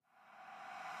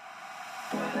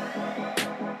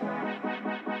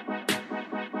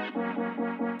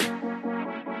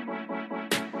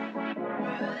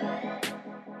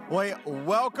Wait,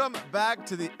 welcome back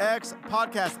to the X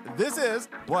Podcast. This is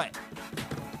What?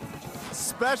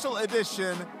 special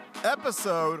edition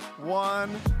episode 100.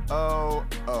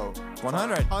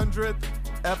 100. 100th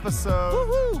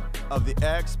episode of the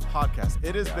X Podcast.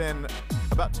 It has been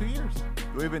about 2 years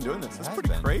we've been doing this. It's pretty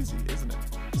crazy, isn't it?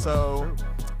 So,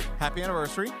 happy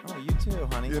anniversary. Oh, you too,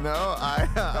 honey. You know,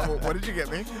 what did you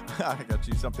get me? I got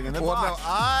you something in the Well, box. no,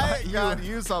 I got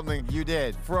you something. You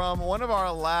did. From one of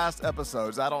our last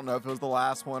episodes. I don't know if it was the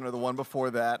last one or the one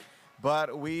before that,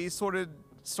 but we started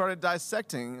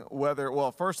dissecting whether,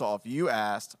 well, first off, you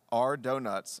asked, are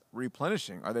donuts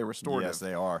replenishing? Are they restorative? Yes,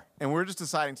 they are. And we're just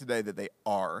deciding today that they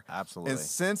are. Absolutely. And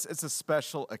since it's a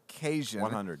special occasion,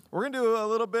 100. we're going to do a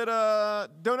little bit of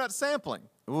donut sampling.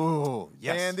 Ooh,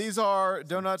 yes. And these are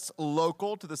donuts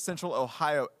local to the Central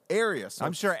Ohio area. So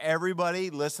I'm sure everybody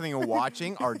listening and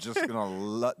watching are just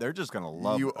gonna they're just gonna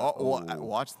love you it.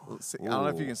 watch. See, I don't know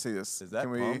if you can see this. Is that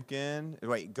pumpkin?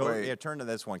 Wait, Yeah, turn to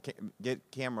this one. Get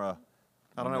camera.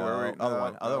 I don't know where we.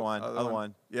 Other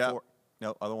one. Yeah.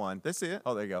 No, other one. They see it.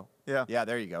 Oh, there you go. Yeah. Yeah,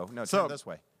 there you go. No, So- turn this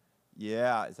way.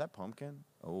 Yeah, is that pumpkin?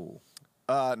 Oh.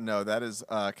 No, that is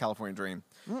California Dream.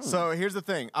 So here's the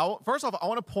thing. First off, I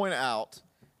want to point out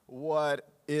what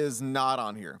is not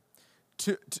on here.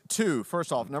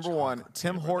 First off, number one,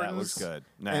 Tim Hortons looks good.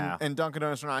 Nah. and Dunkin'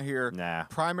 Donuts are not here. Nah.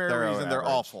 Primary reason they're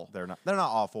average. awful. They're not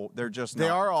awful. They're just They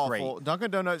not are awful. great.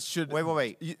 Dunkin' Donuts should.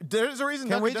 Wait. There's a reason.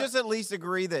 Can we just at least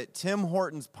agree that Tim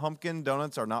Hortons pumpkin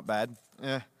donuts are not bad?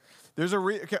 There's a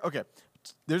okay.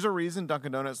 There's a reason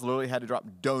Dunkin' Donuts literally had to drop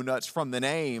donuts from the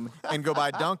name and go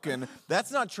by Dunkin'.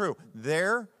 That's not true.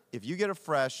 If you get a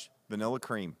fresh vanilla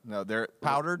cream, No, they're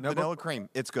powdered vanilla cream,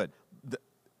 it's good.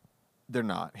 They're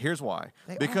not. Here's why.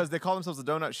 Because they call themselves a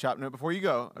donut shop. No, before you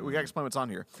go, we got to explain what's on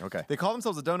here. Okay. They call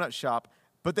themselves a donut shop,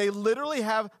 but they literally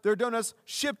have their donuts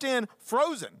shipped in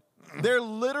frozen. They're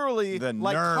literally The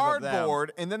like nerve of them.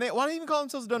 cardboard, and then why do they even call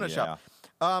themselves a donut shop?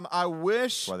 I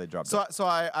wish. That's why they dropped it. So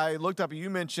I looked up. You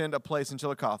mentioned a place in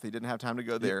Chillicothe. Didn't have time to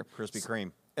go there. Krispy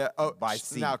Kreme. By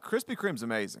C. Now Krispy Kreme's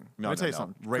amazing. Let me tell you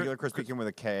something. Regular Krispy Kreme with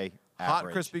a K. Hot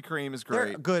average. Krispy Kreme is They're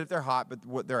great. good if they're hot,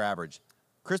 but they're average.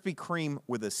 Krispy Kreme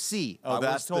with a C. Oh,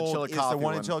 that's the It's the Chillicothe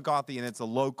one in one. Chillicothe, and it's a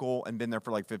local and been there for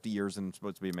like 50 years and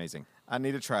supposed to be amazing. I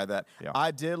need to try that. Yeah.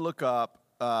 I did look up,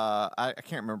 I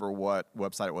can't remember what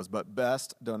website it was, but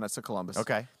Best Donuts of Columbus.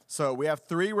 Okay. So we have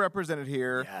 3 represented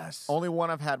here. Yes. Only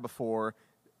one I've had before.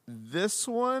 This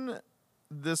one,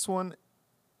 Those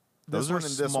and are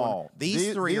this small. one.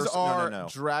 These three these are are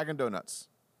Dragon Donuts.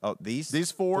 Oh,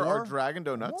 these 4 are Dragon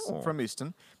Donuts from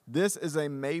Easton. This is a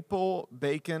maple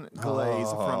bacon glaze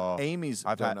from Amy's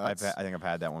Donuts. I think I've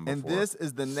had that one before. And this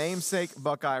is the namesake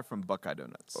Buckeye from Buckeye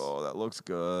Donuts. Oh, that looks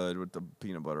good with the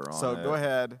peanut butter on So it. go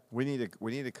ahead. We need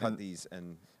to cut these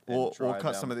and we'll try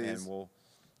cut them, some of these. and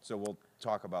we'll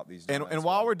talk about these. And donuts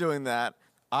while we're doing that,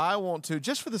 I want to,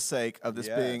 just for the sake of this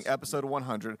Yes. being episode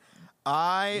 100,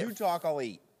 you talk, I'll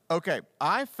eat. Okay,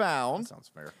 I found Sounds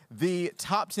fair. the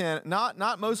top 10,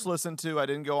 not most listened to. I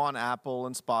didn't go on Apple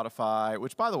and Spotify,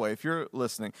 which, by the way, if you're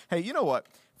listening, hey, you know what?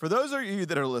 For those of you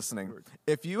that are listening,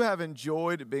 if you have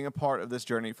enjoyed being a part of this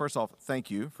journey, first off,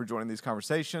 thank you for joining these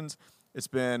conversations. It's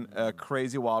been a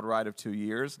crazy wild ride of 2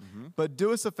 years. But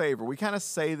do us a favor. We kind of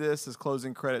say this as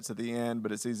closing credits at the end,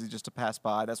 but it's easy just to pass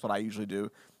by. That's what I usually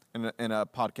do in a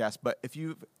podcast. But if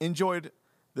you've enjoyed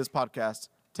this podcast,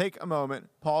 take a moment,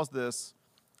 pause this,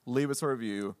 leave us a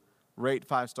review, rate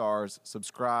 5 stars,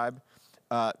 subscribe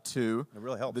to It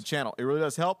really helps. the channel. It really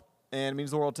does help and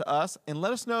means the world to us. And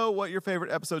let us know what your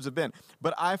favorite episodes have been.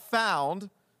 But I found,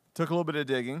 took a little bit of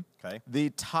digging,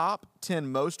 the top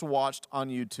 10 most watched on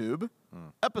YouTube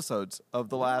episodes of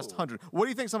the last 100. What do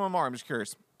you think some of them are? I'm just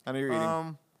curious. I know you're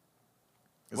eating.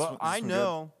 Well, I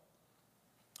know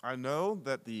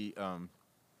that the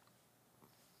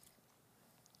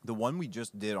one we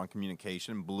just did on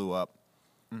communication blew up.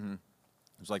 It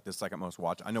was like the second most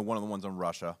watched. I know one of the ones on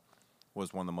Russia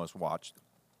was one of the most watched.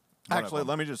 Actually,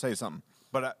 let me just say something.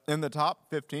 But In the top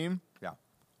 15, yeah,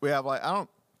 we have like, I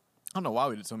don't know why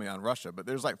we did so many on Russia, but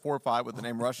there's like 4 or 5 with the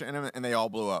name Russia in them, and they all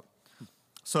blew up.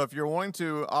 So if you're wanting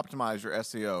to optimize your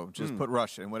SEO, just put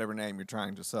Russia in whatever name you're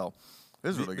trying to sell.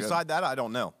 This is really good. Beside that, I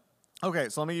don't know. Okay,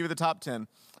 so let me give you the top 10,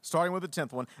 starting with the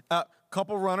 10th one.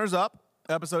 Couple runners up,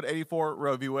 episode 84,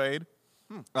 Roe v. Wade,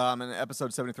 and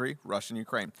episode 73, Russia and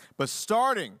Ukraine. But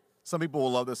starting, some people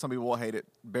will love this, some people will hate it.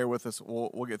 Bear with us, we'll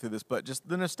get through this. But just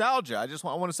the nostalgia, I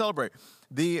want to celebrate.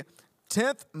 The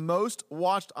 10th most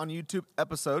watched on YouTube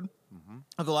episode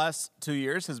of the last 2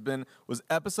 years was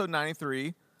episode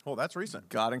 93. Oh, that's recent.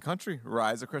 God and Country,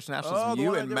 Rise of Christian Nationalism. the You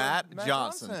one I and did with Matt Matt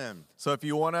Johnson. Johnson. So if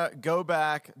you want to go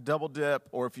back, double dip,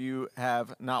 or if you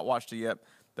have not watched it yet,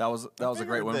 that was a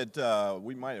great one. That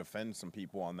we might offend some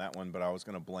people on that one, but I was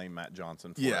going to blame Matt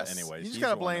Johnson for Yes. it anyways. You just He's got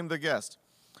to the one blame the guest.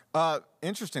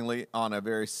 Interestingly, on a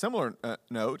very similar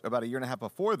note, about a year and a half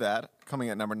before that, coming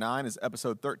at number 9 is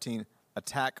episode 13,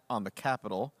 Attack on the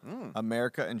Capitol,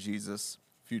 America and Jesus,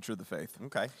 Future of the Faith.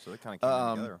 Okay, so they kind of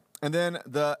came together. And then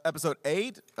the episode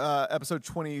 8, episode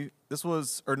 20,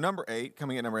 number 8,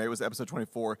 coming at number 8 was episode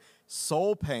 24,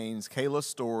 Soul Pains, Kayla's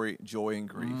Story, Joy and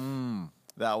Grief.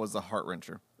 That was a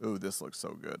heart-wrencher. Ooh, this looks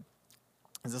so good.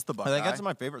 Is this the Buckeye? I think that's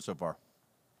my favorite so far.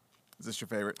 Is this your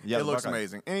favorite? Yeah, it looks Buckeye.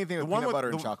 amazing. Anything with one peanut with butter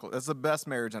and the- chocolate. That's the best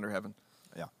marriage under heaven.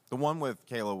 Yeah, the one with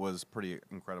Kayla was pretty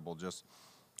incredible. Just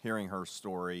hearing her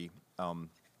story,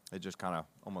 it just kind of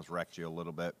almost wrecked you a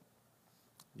little bit,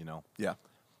 you know. Yeah.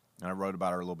 And I wrote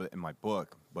about her a little bit in my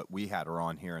book, but we had her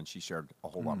on here and she shared a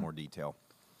whole lot more detail.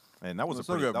 And that was Well,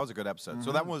 so good. that was a good episode.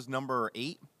 So that was number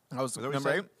 8. That was what we number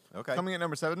said? 8. Okay. Coming at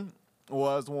number 7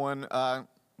 was when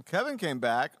Kevin came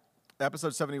back,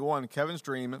 episode 71, Kevin's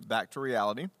Dream, Back to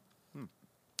Reality.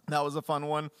 That was a fun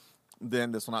one.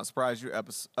 Then this will not surprise you.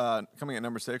 Coming at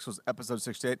number 6 was episode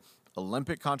 68,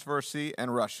 Olympic Controversy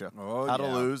and Russia. Oh, How to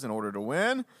yeah. lose in order to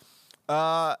win.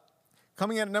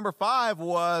 Coming in at number 5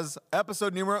 was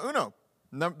episode numero uno.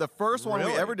 The first one we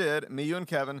Really? ever did, me, you, and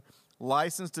Kevin,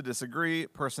 License to Disagree,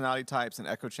 Personality Types, and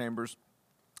Echo Chambers.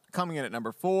 Coming in at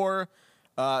number 4,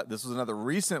 this was another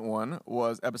recent one,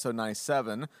 was episode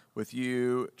 97 with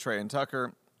you, Trey, and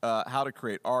Tucker, How to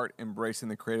Create Art, Embracing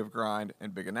the Creative Grind,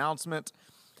 and Big Announcement.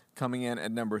 Coming in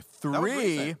at number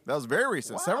 3, that was very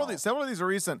recent. Wow. Several of these are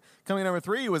recent. Coming in at number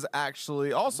 3 was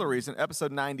actually also recent,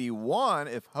 episode 91,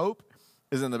 If Hope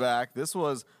is in the back. This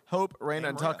was Hope, Raina,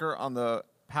 and Tucker on the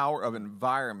power of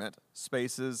environment,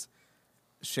 spaces,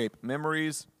 shape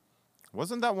memories.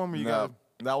 Wasn't that one where you No, guys?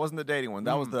 that wasn't the dating one.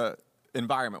 That was the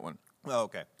environment one. Oh,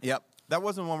 okay. Yep. That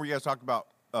wasn't one where you guys talked about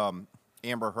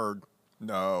Amber Heard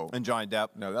No. and Johnny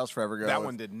Depp. No, that was forever ago. That with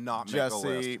one did not make Jesse. the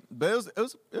list. But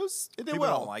it did People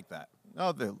well. don't like that.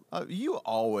 Oh, you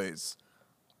always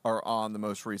are on the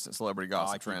most recent celebrity I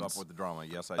gossip keep trends. up with the drama.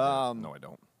 Yes, I do. No, I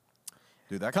don't.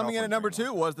 Dude, that Coming in at number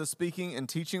California 2 was the speaking and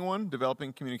teaching one,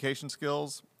 developing communication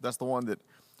skills. That's the one that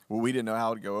we didn't know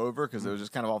how to go over because it was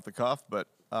just kind of off the cuff, but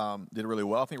did really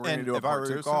well. I think we're going And to do a if I part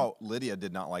 2 recall, Lydia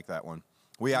did not like that one.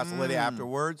 We asked Lydia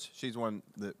afterwards. She's one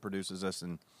that produces this,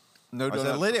 and No I said,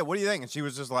 donut. Lydia, what do you think? And she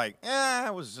was just like,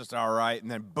 it was just all right. And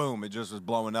then boom, it just was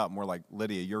blowing up. And we're like,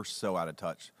 Lydia, you're so out of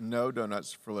touch. No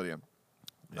donuts for Lydia.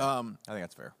 I think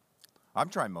that's fair. I'm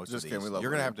trying most Just of kidding, these. we love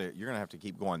You're gonna Lydia. have to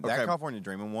keep going. Okay. That California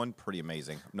Dreaming one, pretty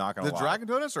amazing. I'm not gonna The lie. dragon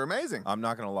donuts are amazing. I'm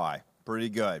not gonna lie. Pretty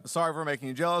good. Sorry for making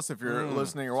you jealous if you're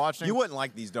listening or watching. You wouldn't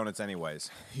like these donuts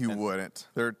anyways. You wouldn't.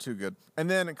 They're too good. And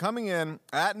then coming in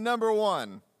at number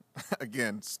 1,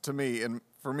 again, to me, and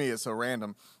for me it's so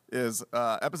random, is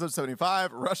episode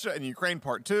 75, Russia and Ukraine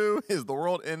Part 2, Is the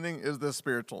World Ending? Is This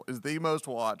Spiritual? Is the most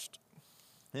watched.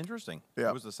 Interesting.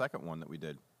 Yeah. It was the second one that we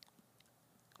did.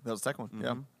 That was the second one,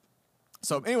 yeah.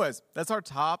 So anyways, that's our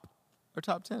top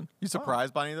 10. You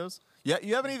surprised by any of those? Yeah,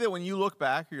 you have any that when you look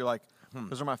back, you're like,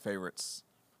 those are my favorites?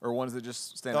 Or ones that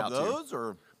just stand out Of to you? those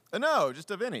or No, just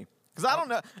of any. Because I don't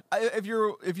know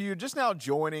if you're just now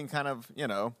joining kind of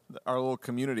our little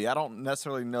community. I don't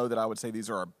necessarily know that I would say these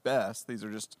are our best. These are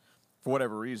just for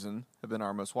whatever reason have been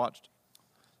our most watched.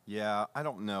 yeah, I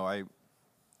don't know.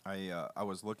 I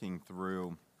was looking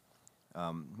through.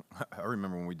 I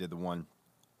remember when we did the one,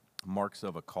 Marks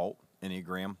of a Cult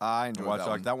Enneagram. I enjoyed that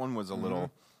one. That one was a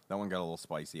little. That one got a little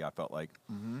spicy. I felt like.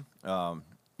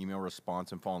 Email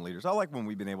response and fallen leaders. I like when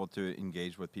we've been able to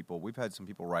engage with people. We've had some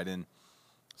people write in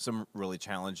some really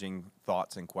challenging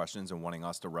thoughts and questions and wanting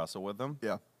us to wrestle with them.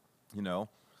 Yeah. You know,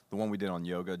 the one we did on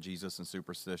yoga, Jesus and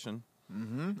superstition.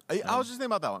 I was just thinking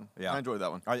about that one. Yeah. I enjoyed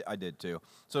that one. I did too.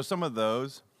 So some of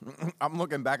those, I'm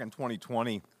looking back in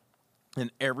 2020,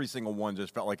 and every single one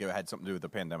just felt like it had something to do with the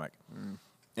pandemic.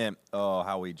 And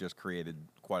how we just created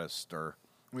quite a stir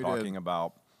We talking did.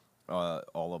 about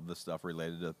all of the stuff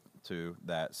related to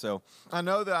that. So I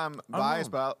know that I'm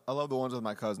biased, know. but I love the ones with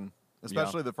my cousin,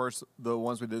 especially the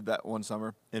ones we did that one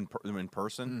summer in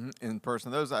person, in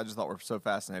person. Those I just thought were so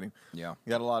fascinating. Yeah.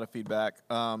 Got a lot of feedback.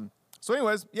 So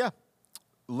anyways, yeah,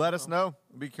 let us know.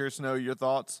 Be curious to know your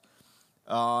thoughts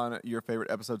on your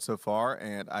favorite episode so far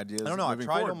and ideas. I don't know. I've moving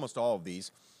tried forward. almost all of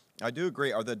these. I do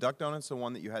agree. Are the duck donuts the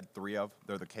one that you had 3 of?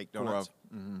 They're the cake donuts.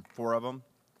 4 of them.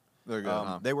 They're good.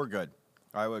 Huh? They were good.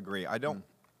 I would agree. I don't.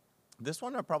 This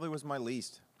one probably was my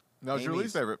least. No, it's your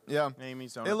least favorite. Yeah.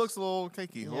 Amy's donuts. It looks a little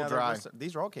cakey, a little they're dry.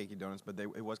 these are all cakey donuts, but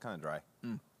it was kind of dry.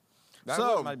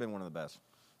 So- Might have been one of the best.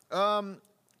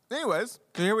 Anyways,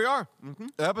 so here we are.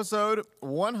 Episode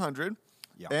 100.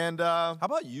 Yeah. And How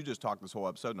about you just talk this whole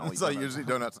episode and I'll eat so I donuts? usually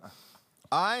donuts.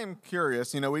 I am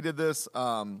curious. You know, we did this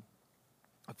a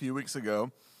few weeks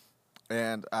ago,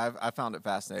 and I found it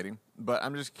fascinating. But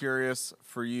I'm just curious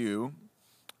for you,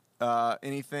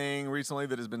 anything recently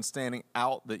that has been standing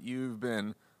out that you've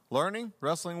been learning,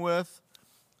 wrestling with,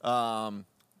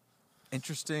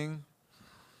 interesting,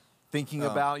 thinking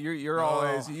about.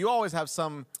 You always have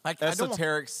some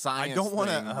esoteric science. I don't want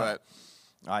thing, to. but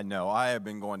I know. I have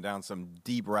been going down some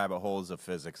deep rabbit holes of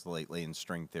physics lately in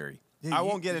string theory. Yeah, I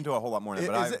won't get into a whole lot more than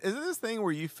Is that. it this thing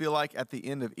where you feel like at the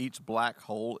end of each black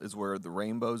hole is where the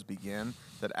rainbows begin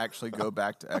that actually go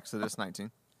back to Exodus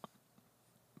 19?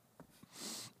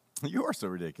 You are so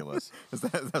ridiculous.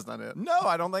 That's not it? No,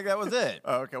 I don't think that was it.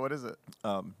 Oh, okay. What is it?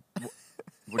 What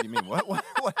do you mean?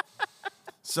 What?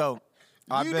 So,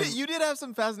 You did have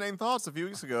some fascinating thoughts a few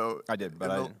weeks ago. I did,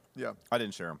 but yeah. I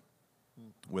didn't share them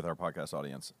with our podcast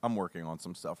audience. I'm working on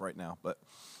some stuff right now, but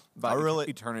About I really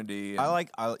eternity.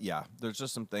 yeah. There's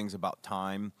just some things about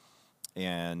time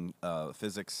and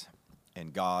physics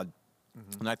and God,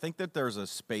 and I think that there's a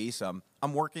space.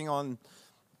 I'm working on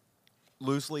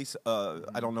loosely.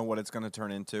 I don't know what it's going to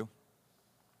turn into.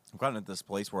 I'm kind of at this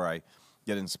place where I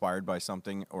get inspired by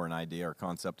something or an idea or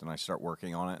concept, and I start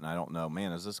working on it, and I don't know,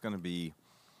 man, is this going to be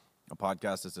a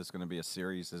podcast? Is this going to be a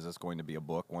series? Is this going to be a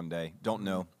book one day? Don't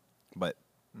know, but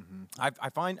I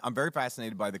find I'm very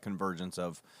fascinated by the convergence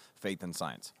of faith and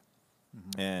science,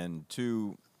 and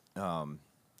two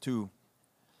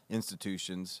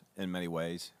institutions in many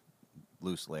ways,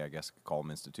 loosely I guess call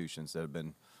them institutions, that have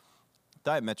been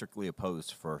diametrically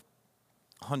opposed for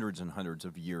hundreds and hundreds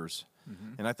of years.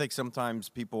 And I think sometimes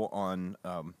people on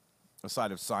the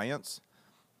side of science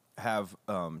have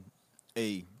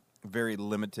a very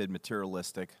limited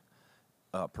materialistic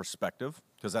perspective,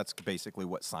 because that's basically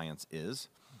what science is.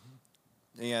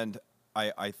 And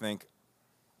I think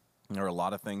there are a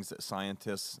lot of things that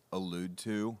scientists allude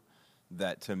to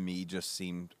that to me just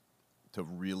seemed to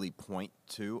really point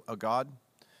to a God.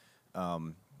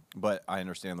 But I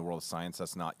understand the world of science,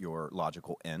 that's not your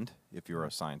logical end if you're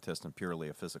a scientist and purely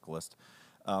a physicalist.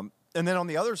 And then on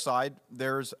the other side,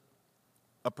 there's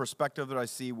a perspective that I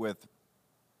see with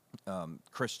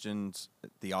Christians,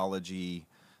 theology,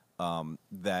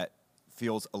 that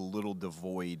feels a little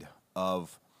devoid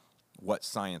of what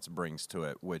science brings to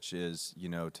it, which is,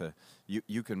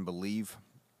 you can believe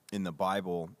in the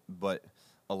Bible, but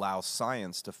allow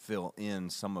science to fill in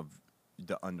some of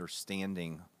the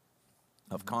understanding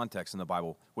of context in the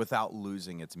Bible without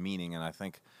losing its meaning. And I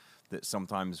think that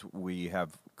sometimes we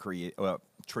have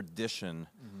traditional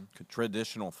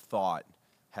thought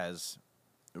has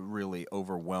really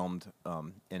overwhelmed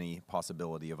any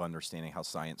possibility of understanding how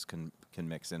science can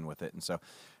mix in with it. And so,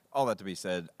 all that to be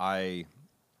said, I've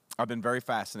been very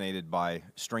fascinated by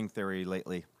string theory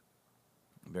lately.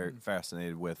 Very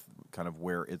fascinated with kind of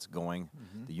where it's going,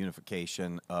 the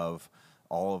unification of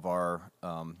all of our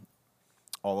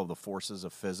all of the forces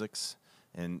of physics,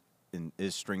 and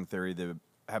is string theory that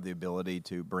have the ability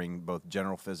to bring both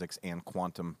general physics and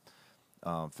quantum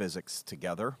physics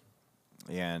together.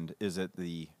 And is it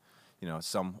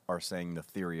some are saying the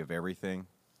theory of everything,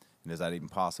 and is that even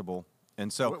possible?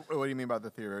 And so, What do you mean by the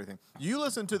theory of everything? You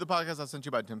listened to the podcast I sent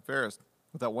you by Tim Ferriss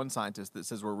with that one scientist that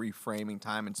says we're reframing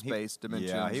time and space,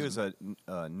 dimensions. Yeah, he was a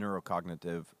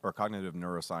neurocognitive or cognitive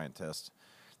neuroscientist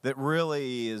that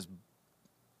really is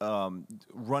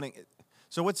running.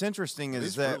 So what's interesting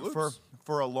is that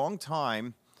for a long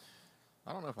time,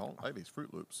 I don't know if I like these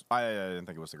Fruit Loops. I didn't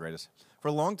think it was the greatest. For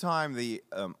a long time, the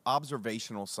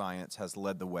observational science has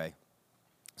led the way.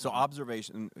 So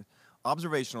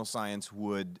observational science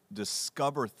would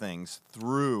discover things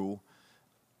through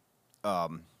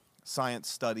science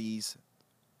studies,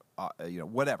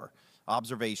 whatever,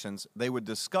 observations. They would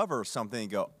discover something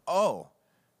and go, oh,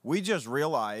 we just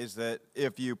realized that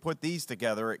if you put these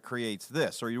together, it creates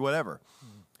this, or whatever.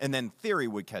 And then theory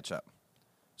would catch up.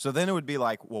 So then it would be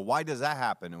like, well, why does that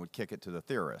happen? And would kick it to the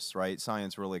theorists, right?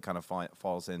 Science really kind of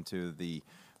falls into the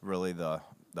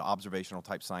observational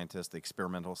type scientists, the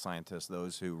experimental scientists,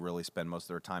 those who really spend most of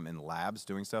their time in labs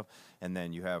doing stuff. And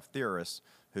then you have theorists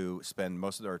who spend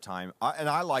most of their time, and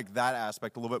I like that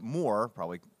aspect a little bit more,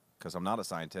 probably because I'm not a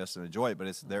scientist and enjoy it, but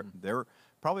it's they're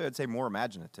probably, I'd say, more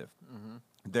imaginative.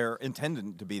 They're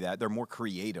intended to be that. They're more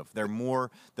creative.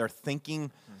 They're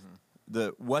thinking.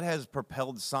 What has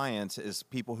propelled science is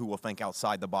people who will think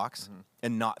outside the box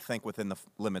and not think within the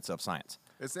limits of science.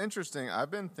 It's interesting.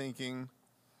 I've been thinking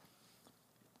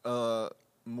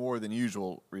more than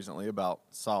usual recently about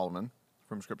Solomon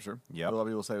from Scripture. Yep. A lot of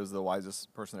people say he was the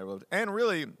wisest person that ever lived. And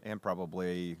really, And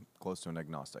probably close to an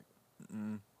agnostic.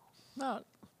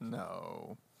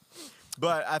 no.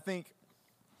 But I think,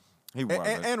 He was.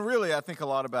 and really, I think a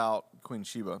lot about Queen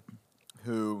Sheba,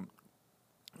 who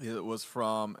was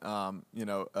from,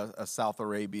 a South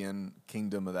Arabian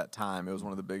kingdom of that time. It was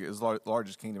one of the biggest,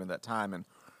 largest kingdom at that time,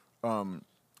 and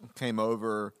came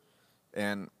over,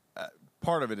 and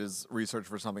part of it is research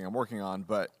for something I'm working on,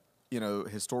 but,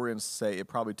 historians say it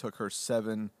probably took her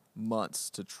 7 months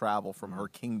to travel from her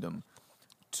kingdom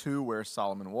to where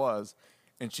Solomon was,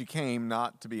 and she came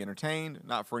not to be entertained,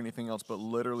 not for anything else, but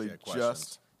literally She had questions.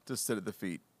 just to sit at the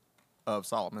feet of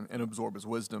Solomon and absorb his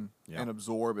wisdom Yeah. and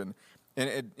absorb and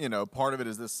it, part of it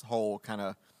is this whole kind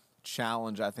of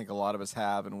challenge I think a lot of us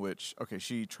have in which, okay,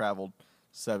 she traveled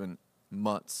 7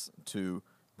 months to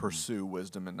pursue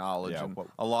wisdom and knowledge, Yeah, and what-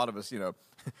 a lot of us,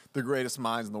 the greatest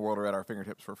minds in the world are at our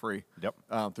fingertips for free.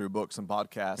 Yep. Through books and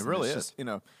podcasts. It And really it's is. just,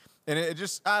 and it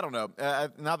just, I don't know.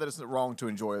 Not that it's wrong to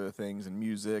enjoy other things and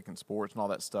music and sports and all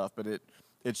that stuff, but it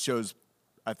shows,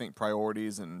 I think,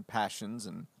 priorities and passions.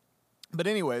 But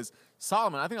anyways,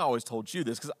 Solomon, I think I always told you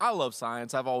this because I love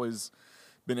science. I've always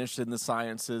been interested in the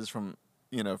sciences from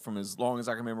as long as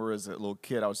I can remember. As a little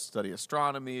kid, I would study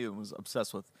astronomy and was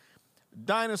obsessed with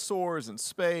dinosaurs and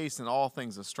space and all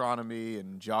things astronomy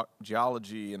and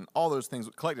geology and all those things.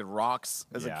 Collected rocks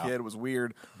as Yeah. a kid was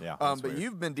weird. Yeah, But that's weird.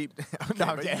 you've been deep.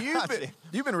 but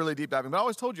You've been really deep diving. But I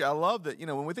always told you I love that.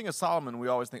 When we think of Solomon, we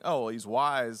always think, oh, well, he's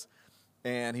wise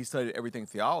and he studied everything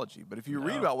theology. But if you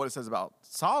read about what it says about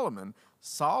Solomon,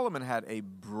 Solomon had a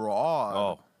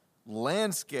broad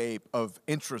landscape of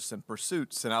interests and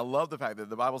pursuits. And I love the fact that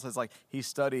the Bible says like he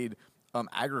studied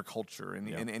agriculture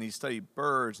and he studied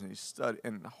birds and he studied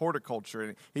and horticulture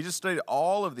and he just studied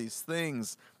all of these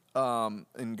things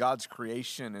in God's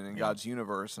creation and in God's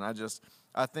universe. And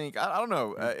I think I don't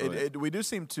know. We do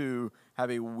seem to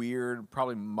have a weird,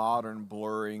 probably modern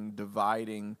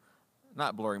dividing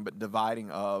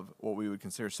of what we would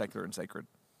consider secular and sacred.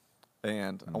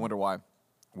 And I wonder why.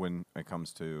 When it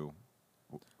comes to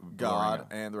God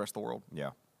and the rest of the world.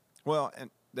 Yeah. Well, and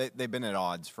they've been at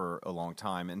odds for a long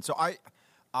time. And so I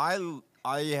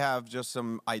have just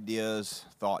some ideas,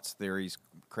 thoughts, theories,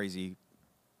 crazy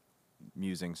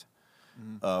musings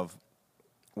of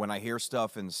when I hear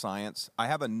stuff in science, I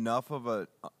have enough of a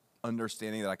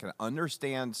understanding that I can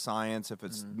understand science if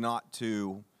it's not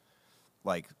too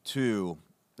deep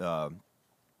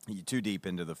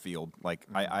into the field. Like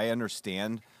I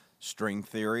understand string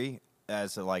theory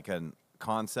as a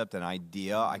concept, an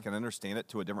idea. I can understand it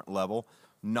to a different level,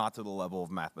 not to the level of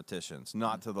mathematicians,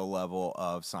 not to the level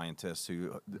of scientists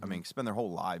who, spend their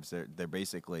whole lives. They're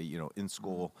basically, in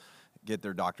school, get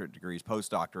their doctorate degrees,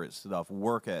 postdoctorate stuff,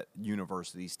 work at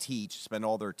universities, teach, spend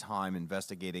all their time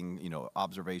investigating,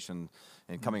 observation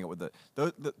and coming up with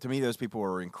to me, those people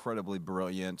are incredibly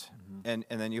brilliant. And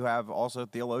then you have also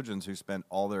theologians who spend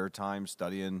all their time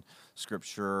studying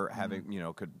scripture, having,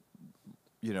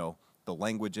 the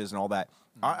languages and all that.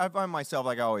 I find myself,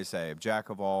 like I always say, jack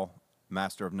of all,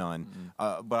 master of none.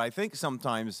 But I think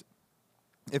sometimes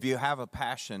if you have a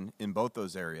passion in both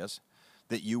those areas,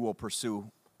 that you will pursue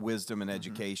wisdom and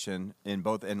education in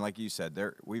both. And like you said,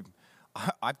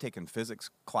 I've taken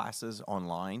physics classes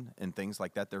online and things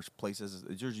like that. There's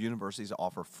universities that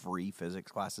offer free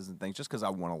physics classes and things just because I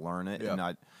want to learn it. Yeah. And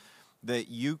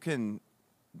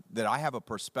that I have a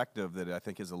perspective that I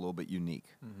think is a little bit unique.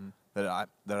 That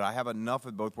I have enough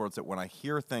of both worlds that when I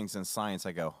hear things in science,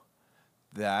 I go,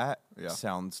 that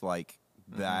sounds like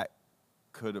that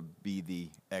could be the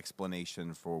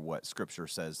explanation for what Scripture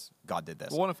says God did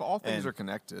this. Well, if all things are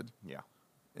connected, Yeah.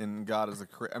 and God is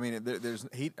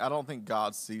I don't think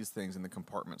God sees things in the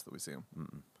compartments that we see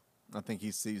them. I think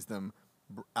He sees them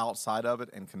outside of it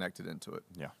and connected into it.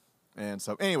 Yeah. And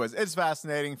so, anyways, it's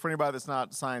fascinating for anybody that's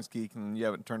not science geek and you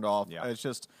haven't turned off. Yeah. It's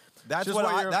just That's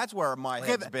where my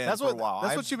head's been for a while.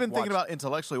 That's what you've been thinking about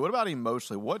intellectually. What about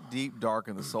emotionally? What deep, dark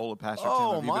in the soul of Pastor Tim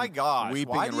Oh have you my been gosh!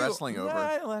 weeping Why and do you- wrestling over?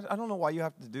 I don't know why you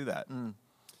have to do that and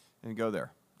go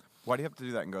there. Why do you have to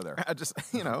do that and go there? I just,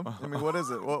 what is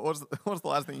it? What's the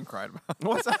last thing you cried about?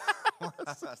 What's the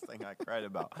last thing I cried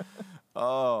about?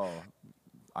 Oh,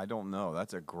 I don't know.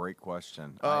 That's a great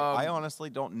question. I honestly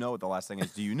don't know what the last thing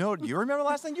is. Do you know? Do you remember the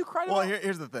last thing you cried Well, about?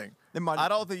 here's the thing. It might- I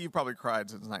don't think you've probably cried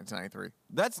since 1993.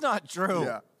 That's not true.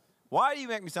 Yeah. Why do you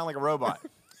make me sound like a robot?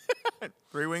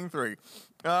 3-wing 3.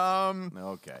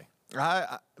 Okay.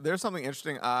 There's something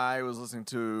interesting I was listening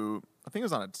to. I think it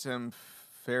was on a Tim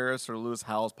Ferriss or Lewis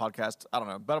Howes podcast. I don't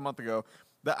know, about a month ago.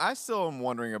 That I still am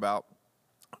wondering about.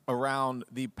 around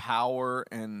the power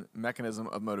and mechanism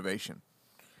of motivation.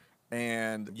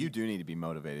 And You do need to be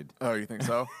motivated. oh, you think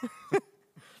so?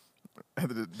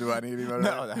 Do I need to be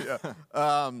motivated? No.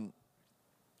 Yeah.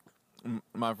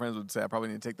 My friends would say I probably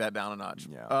need to take that down a notch.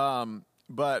 Yeah.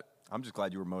 But I'm just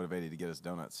glad you were motivated to get us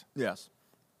donuts. yes,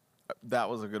 that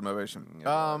was a good motivation. These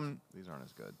aren't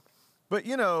as good. But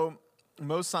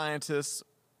most scientists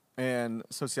and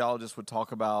sociologists would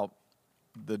talk about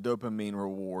the dopamine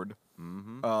reward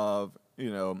of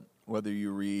whether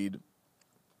you read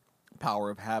Power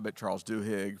of Habit, Charles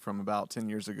Duhigg from about 10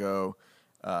 years ago,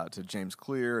 to James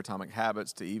Clear, Atomic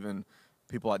Habits, to even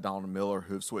people like Donald Miller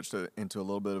who've switched into a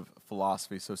little bit of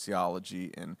philosophy,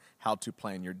 sociology, and how to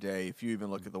plan your day. If you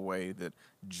even look at the way that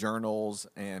journals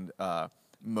and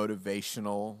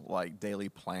motivational, like daily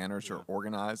planners are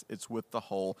organized, it's with the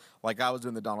whole, like I was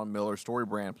doing the Donald Miller story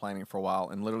brand planning for a while,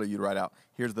 and literally you'd write out,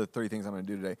 here's the 3 things I'm going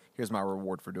to do today. Here's my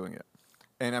reward for doing it.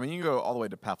 And I mean, you can go all the way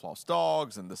to Pavlov's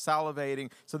dogs and the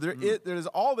salivating. So there's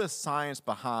all this science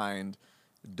behind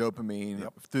dopamine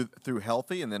through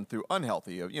healthy and then through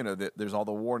unhealthy. There's all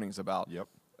the warnings about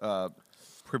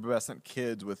prepubescent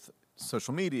kids with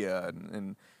social media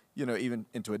and even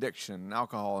into addiction and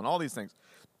alcohol and all these things.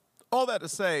 All that to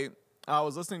say, I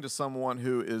was listening to someone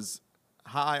who is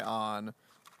high on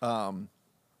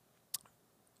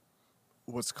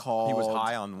what's called... He was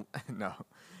high on no.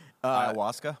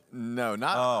 ayahuasca? No,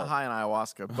 not high on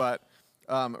ayahuasca, but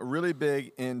really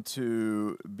big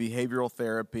into behavioral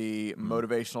therapy,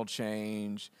 motivational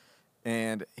change.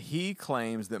 And he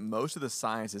claims that most of the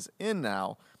science is in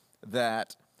now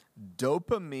that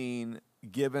dopamine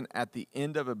given at the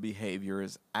end of a behavior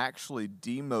is actually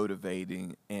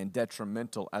demotivating and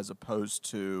detrimental as opposed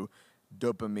to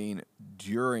dopamine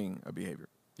during a behavior.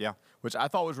 Yeah. Which I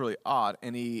thought was really odd.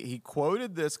 And he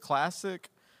quoted this classic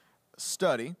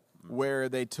study where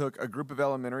they took a group of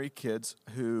elementary kids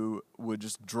who would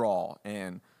just draw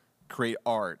and create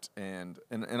art and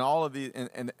all of the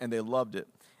and they loved it.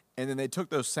 And then they took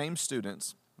those same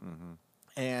students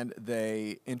and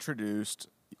they introduced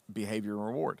behavior and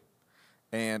reward.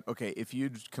 And okay, if you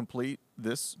complete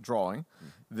this drawing,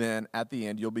 then at the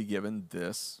end you'll be given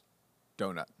this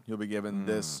donut. You'll be given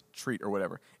this treat or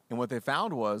whatever. And what they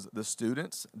found was the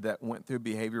students that went through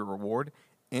behavior reward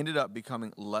ended up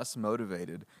becoming less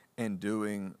motivated and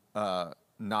doing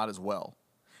not as well.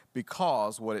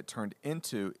 Because what it turned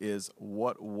into is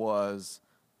what was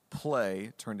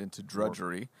play turned into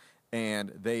drudgery,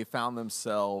 and they found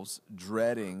themselves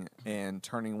dreading and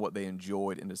turning what they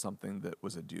enjoyed into something that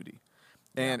was a duty.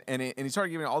 And he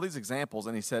started giving all these examples,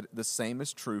 and he said the same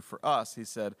is true for us. He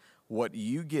said what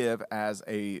you give as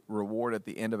a reward at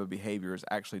the end of a behavior is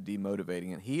actually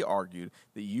demotivating, and he argued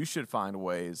that you should find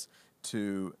ways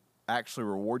to actually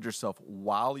reward yourself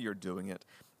while you're doing it.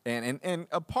 And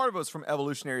a part of it was from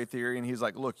evolutionary theory, and he's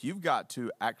like, look, you've got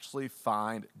to actually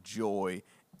find joy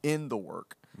in the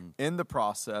work, in the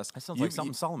process. That sounds like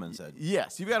something Solomon said.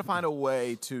 Yes, you've got to find a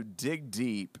way to dig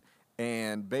deep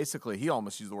and basically, he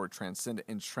almost used the word transcendent,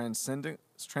 and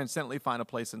transcendently find a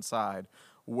place inside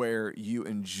where you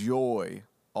enjoy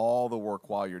all the work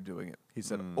while you're doing it. He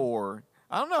said, or,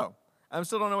 I don't know. I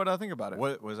still don't know what I think about it.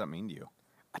 What does that mean to you?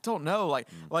 I don't know.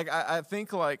 I think,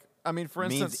 for instance...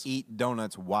 Means eat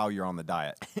donuts while you're on the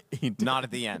diet. Not at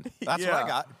the end. That's what I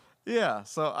got. Yeah,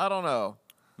 so I don't know.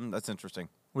 That's interesting.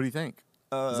 What do you think?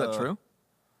 Is that true?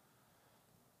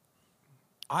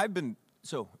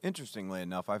 So interestingly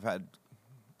enough, I've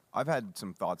had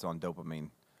some thoughts on dopamine,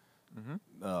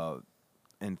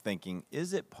 and thinking,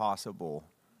 is it possible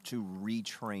to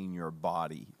retrain your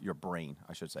brain,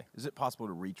 I should say? Is it possible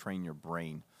to retrain your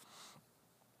brain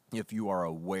if you are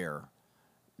aware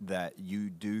that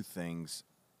you do things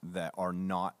that are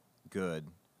not good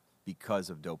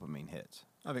because of dopamine hits?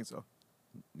 I think so.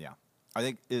 Yeah. I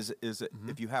think is it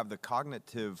if you have the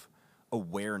cognitive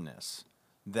awareness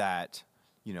that,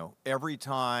 every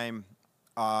time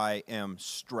I am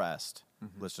stressed,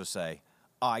 let's just say,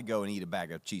 I go and eat a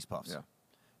bag of cheese puffs.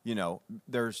 Yeah.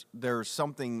 There's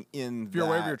something in if you're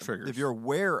aware of your triggers. If you're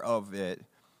aware of it,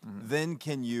 then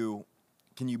can you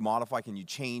modify? Can you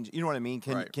change? You know what I mean?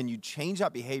 Can you change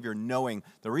that behavior knowing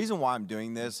the reason why I'm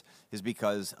doing this is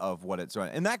because of what it's doing?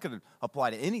 And that could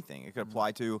apply to anything. It could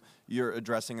apply to you're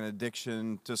addressing an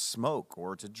addiction to smoke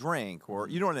or to drink, or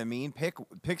you know what I mean?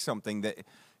 Pick something that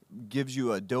gives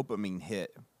you a dopamine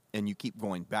hit and you keep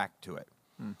going back to it.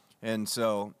 And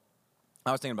so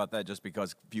I was thinking about that just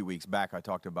because a few weeks back I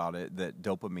talked about it, that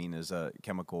dopamine is a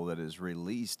chemical that is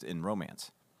released in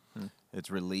romance. It's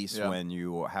released when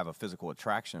you have a physical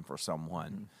attraction for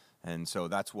someone. And so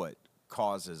that's what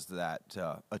causes that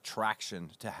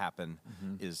attraction to happen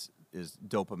is is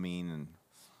dopamine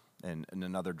and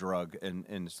another drug, and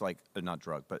it's like not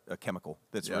drug, but a chemical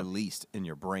that's released in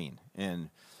your brain. And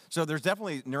so there's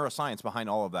definitely neuroscience behind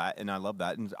all of that, and I love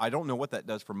that. And I don't know what that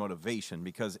does for motivation,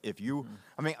 because if you,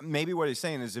 I mean, maybe what he's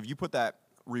saying is if you put that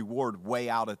reward way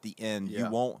out at the end,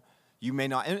 you may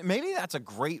not, and maybe that's a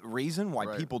great reason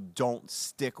why people don't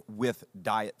stick with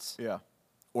diets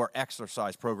or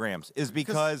exercise programs, is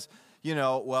because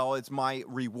it's my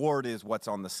reward is what's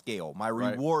on the scale. My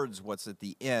reward's what's at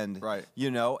the end,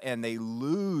 and they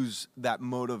lose that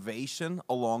motivation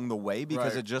along the way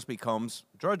because it just becomes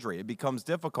drudgery. It becomes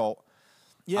difficult.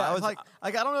 Yeah, I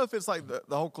don't know if it's like the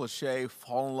whole cliche,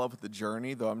 fall in love with the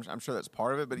journey, though I'm sure that's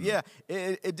part of it. But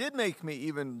it did make me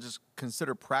even just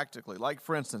consider practically. Like,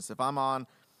 for instance, if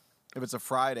it's a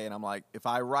Friday and I'm like, if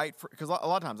I write because a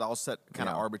lot of times I'll set kind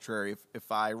of arbitrary.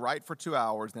 If I write for 2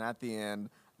 hours, then at the end,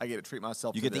 I get to treat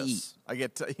myself to this. You get to eat. I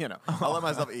get to, I'll let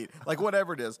myself eat. Like,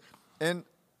 whatever it is. And,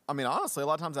 I mean, honestly, a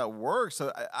lot of times that works.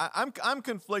 So I'm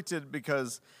conflicted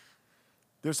because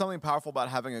there's something powerful about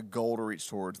having a goal to reach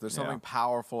towards. There's something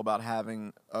powerful about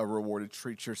having a reward to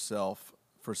treat yourself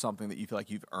for something that you feel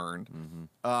like you've earned.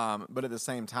 But at the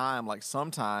same time, like,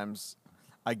 sometimes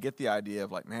I get the idea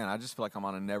of, like, man, I just feel like I'm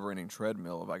on a never-ending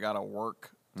treadmill. If I got to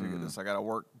work to get this, I got to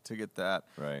work to get that.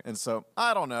 Right. And so,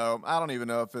 I don't know. I don't even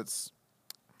know if it's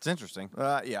interesting.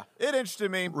 It interested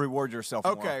me. Reward yourself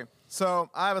more. Okay. So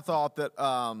I have a thought that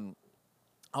I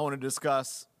want to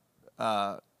discuss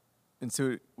and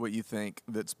see what you think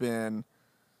that's been,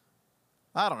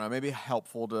 I don't know, maybe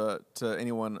helpful to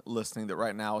anyone listening that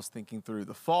right now is thinking through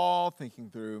the fall,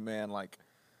 thinking through, man, like,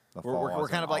 we're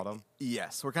kind of like,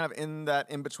 we're kind of in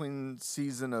that in-between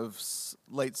season of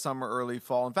late summer, early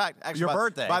fall. In fact, actually, your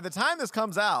birthday. By the time this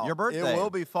comes out, your birthday. It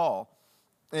will be fall.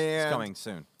 And it's coming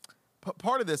soon.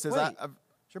 Part of this is is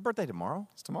your birthday tomorrow?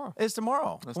 It's tomorrow. It's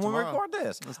tomorrow. It's when tomorrow. we record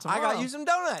this. It's tomorrow. I got you some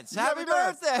donuts. Happy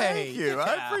birthday. Thank you.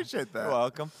 I appreciate that. You're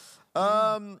welcome.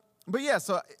 But yeah,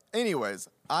 so anyways,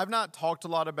 I've not talked a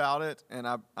lot about it, and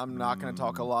I'm not going to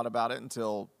talk a lot about it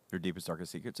until your deepest,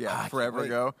 darkest secrets. Forever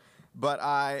ago. But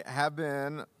I have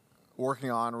been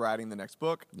working on writing the next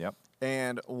book. Yep.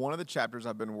 And one of the chapters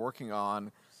I've been working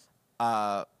on,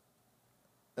 I've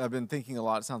been thinking a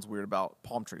lot. It sounds weird, about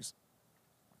palm trees.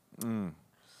 I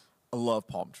love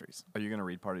palm trees. Are you going to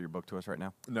read part of your book to us right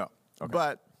now? No. Okay.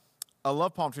 But I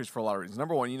love palm trees for a lot of reasons.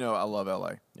 Number one, I love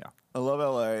L.A. Yeah. I love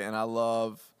L.A. and I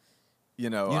love,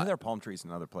 there are palm trees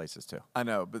in other places too. I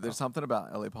know, but there's something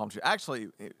about L.A. palm trees. Actually,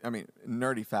 I mean,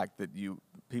 nerdy fact that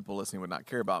people listening would not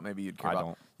care about. Maybe you'd care about.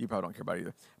 Don't. You probably don't care about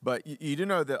either. But you do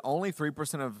know that only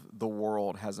 3% of the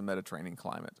world has a Mediterranean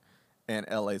climate. And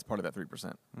LA is part of that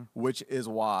 3%, which is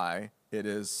why it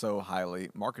is so highly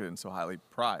marketed and so highly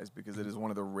prized, because it is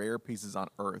one of the rare pieces on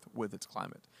Earth with its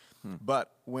climate.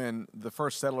 But when the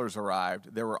first settlers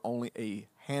arrived, there were only a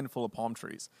handful of palm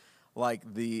trees. Like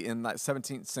in the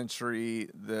 17th century,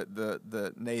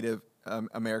 the Native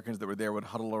Americans that were there would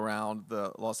huddle around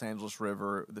the Los Angeles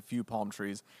River, the few palm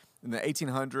trees. In the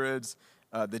 1800s,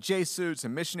 the Jesuits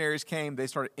and missionaries came. They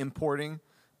started importing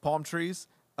palm trees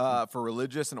for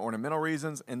religious and ornamental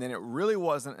reasons. And then it really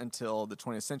wasn't until the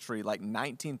 20th century, like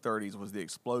 1930s, was the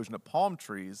explosion of palm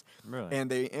trees. Really?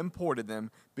 And they imported them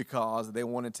because they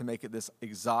wanted to make it this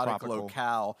exotic Tropical.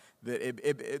 locale.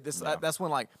 That's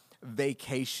when, like,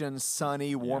 vacations,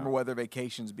 sunny, warmer weather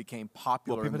vacations became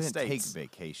popular in the States. People didn't take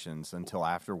vacations until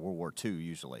after World War II,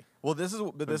 usually. Well, this is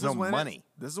when money.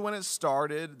 This is when it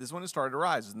started. This is when it started to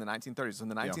rise. It was in the 1930s. So in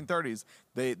the 1930s,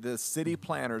 the city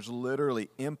planners literally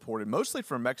imported, mostly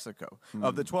from Mexico.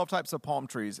 Of the 12 types of palm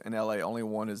trees in LA, only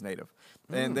one is native,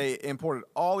 and they imported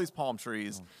all these palm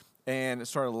trees. And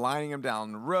started lining them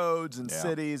down roads and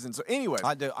cities. And so, anyway,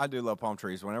 I do love palm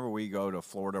trees. Whenever we go to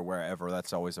Florida, wherever,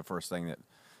 that's always the first thing that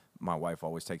my wife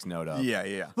always takes note of.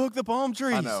 Yeah. Look, the palm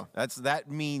trees. I know.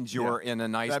 That means you're in a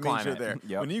nice climate. That means you're there.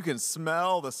 Yep. When you can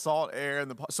smell the salt air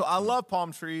and so I love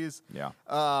palm trees. Yeah.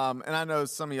 And I know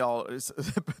some of y'all,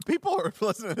 people are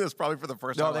listening to this probably for the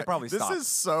first time. No, they probably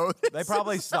stopped. They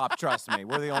probably stopped. Trust me,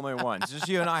 we're the only ones. Just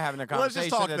you and I having a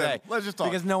conversation today. Let's just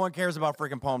talk because no one cares about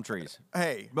freaking palm trees.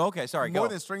 Hey. Okay, sorry. More go.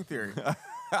 than string theory.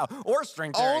 Or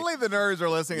string theory. Only the nerds are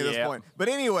listening at this point. But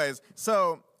anyways,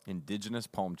 so. Indigenous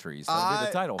palm trees. That'll be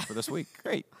the title for this week.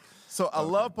 Great. So I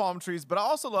love palm trees, but I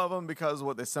also love them because of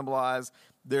what they symbolize.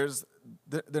 They're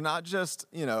not just,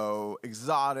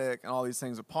 exotic and all these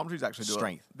things. But palm trees actually do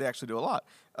strength. They actually do a lot.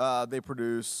 They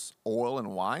produce oil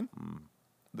and wine.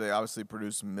 They obviously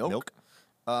produce milk.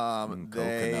 Coconut.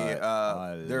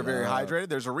 They're very hydrated.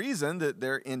 There's a reason that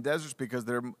they're in deserts, because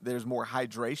there's more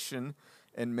hydration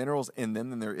and minerals in them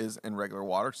than there is in regular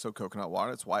water. So coconut water.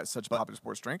 That's why it's such a popular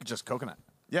sports drink. Just coconut.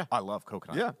 Yeah. I love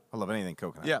coconut. Yeah. I love anything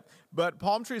coconut. Yeah, but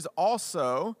palm trees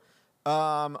also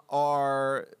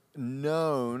are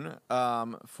known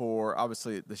for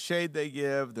obviously the shade they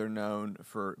give. They're known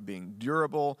for being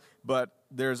durable, but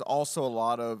there's also a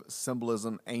lot of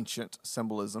symbolism, ancient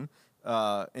symbolism,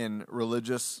 in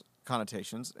religious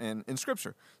connotations and in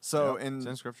Scripture. So It's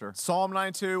in Scripture. Psalm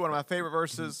 92, one of my favorite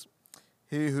verses,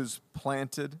 he who's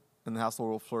planted in the house of the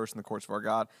Lord will flourish in the courts of our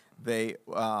God. They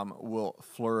will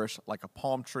flourish like a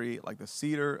palm tree, like the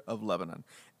cedar of Lebanon.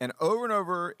 And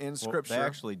over in Scripture. They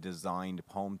actually designed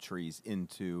palm trees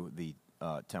into the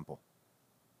temple.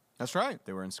 That's right.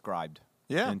 They were inscribed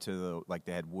into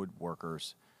they had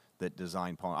woodworkers that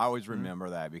designed palm. I always remember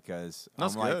that because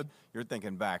That's I'm like, good. you're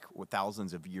thinking back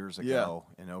thousands of years ago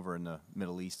and over in the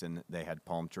Middle East, and they had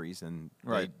palm trees, and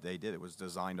they did. It was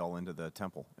designed all into the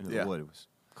temple, into the wood. It was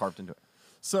carved into it.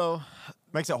 So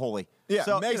makes it holy. Yeah,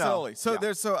 so, makes it holy. So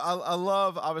there's I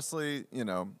love, obviously,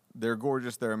 they're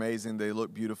gorgeous, they're amazing, they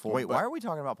look beautiful. Wait, why are we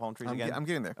talking about palm trees again? I'm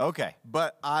getting there. Okay.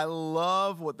 But I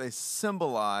love what they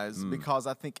symbolize because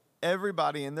I think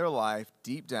everybody in their life,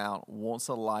 deep down, wants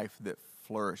a life that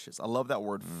flourishes. I love that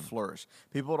word, flourish.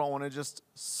 People don't want to just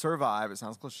survive. It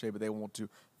sounds cliche, but they want to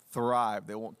thrive.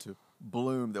 They want to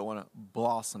bloom. They want to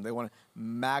blossom. They want to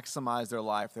maximize their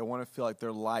life. They want to feel like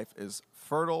their life is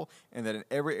fertile and that in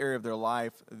every area of their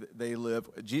life they live,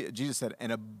 Jesus said,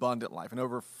 an abundant life, an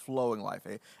overflowing life,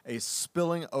 a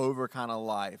spilling over kind of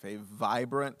life, a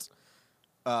vibrant,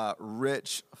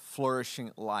 rich,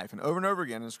 flourishing life. And over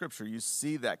again in Scripture, you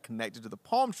see that connected to the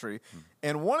palm tree.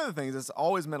 And one of the things that's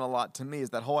always meant a lot to me is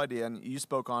that whole idea, and you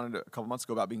spoke on it a couple months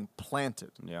ago, about being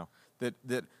planted. Yeah.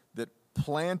 That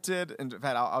planted, and in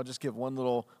fact, I'll just give one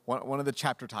of the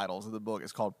chapter titles of the book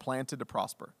is called Planted to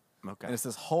Prosper. Okay. And it's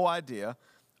this whole idea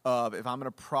of if I'm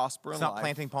going to prosper in life. It's not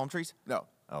planting palm trees? No.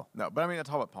 Oh. No, but I mean, I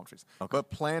talk about palm trees. Okay. But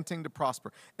planting to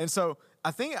prosper. And so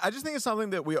I just think it's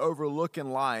something that we overlook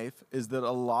in life is that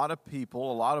a lot of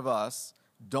people, a lot of us,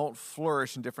 don't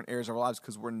flourish in different areas of our lives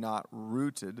because we're not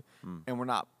rooted and we're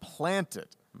not planted.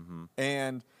 Mm-hmm.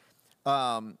 And,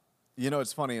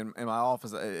 it's funny, in my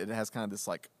office, it has kind of this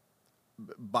like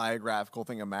biographical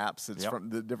thing of maps. It's from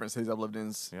the different cities I've lived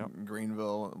in,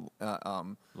 Greenville,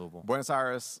 Louisville, Buenos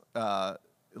Aires,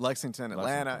 Lexington,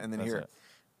 Atlanta, and then here. It.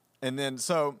 And then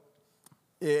so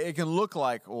it can look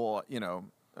like,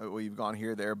 you've gone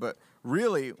here, there. But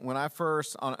really, when I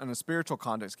first, in a spiritual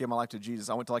context, gave my life to Jesus,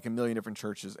 I went to like 1 million different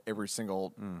churches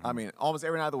almost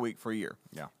every night of the week for a year.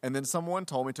 Yeah. And then someone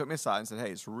took me aside and said, hey,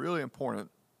 it's really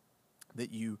important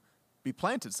that you be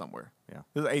planted somewhere. Yeah.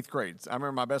 This is 8th grade. I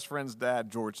remember my best friend's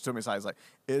dad, George, took me aside. He's like,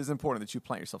 it is important that you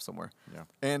plant yourself somewhere. Yeah.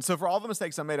 And so for all the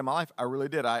mistakes I made in my life, I really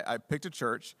did. I picked a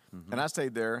church, and I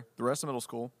stayed there the rest of middle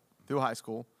school, through high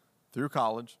school, through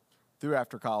college, through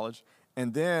after college.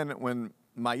 And then when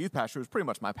my youth pastor, who was pretty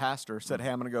much my pastor, said, hey,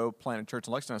 I'm going to go plant a church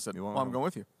in Lexington, I said, well, I'm going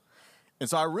with you. And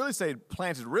so I really stayed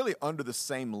planted really under the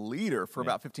same leader for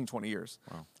about 15, 20 years.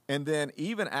 Wow. And then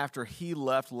even after he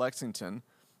left Lexington,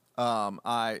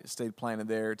 I stayed planted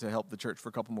there to help the church for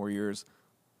a couple more years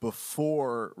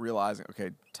before realizing,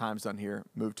 okay, time's done here,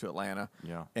 moved to Atlanta.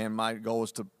 Yeah. And my goal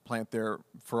was to plant there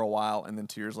for a while, and then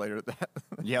 2 years later,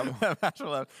 that pastor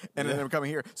left, and then I'm coming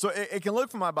here. So it can look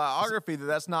from my biography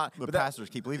that's not. The pastors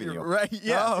keep leaving you. Right,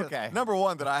 yeah. Oh, okay. Number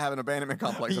one, that I have an abandonment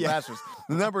complex of pastors.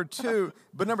 Number two,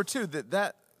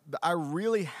 that I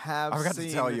really have I forgot seen.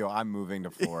 to tell you, I'm moving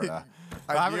to Florida.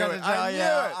 I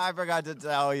forgot to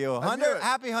tell you.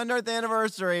 Happy 100th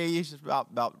anniversary. You should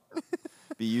about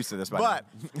be used to this by But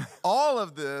now. all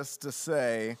of this to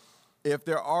say, if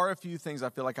there are a few things I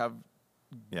feel like I've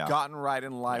gotten right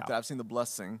in life that I've seen the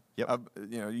blessing of,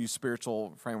 use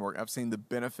spiritual framework, I've seen the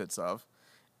benefits of,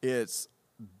 it's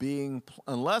being,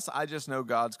 unless I just know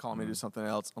God's calling me to do something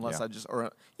else, unless I just,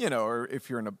 or if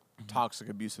you're in a toxic,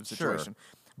 abusive situation,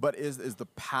 but is the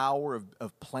power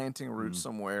of planting roots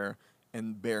somewhere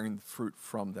and bearing fruit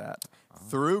from that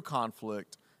through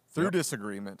conflict, through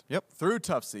disagreement, through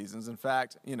tough seasons. In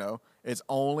fact, it's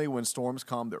only when storms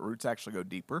come that roots actually go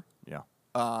deeper. Yeah.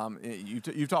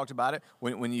 You've talked about it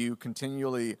when you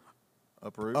continually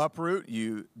uproot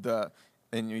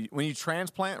when you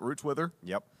transplant, roots wither.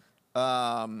 Yep.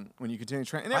 When you continue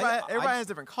and everybody has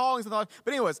different callings and thoughts.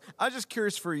 But anyways, I'm just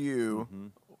curious for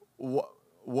you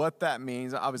what that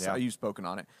means. Obviously, you've spoken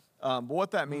on it, but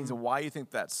what that means and why you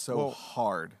think that's so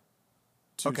hard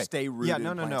to stay rooted.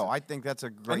 Yeah, no. I think that's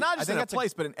a great. And not just in a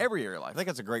place, but in every area of life. I think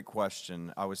that's a great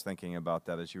question. I was thinking about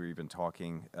that as you were even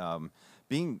talking.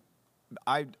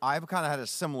 I've kind of had a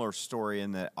similar story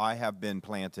in that I have been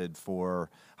planted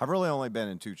I've really only been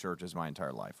in 2 churches my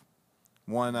entire life.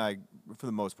 One, I, for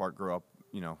the most part, grew up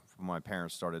when my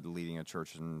parents started leading a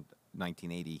church in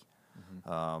 1980,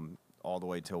 all the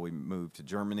way till we moved to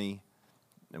Germany.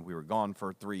 And we were gone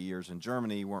for 3 years in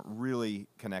Germany, weren't really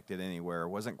connected anywhere. It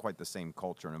wasn't quite the same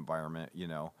culture and environment,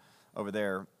 over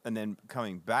there. And then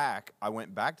coming back, I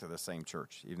went back to the same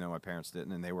church, even though my parents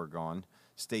didn't, and they were gone.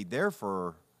 Stayed there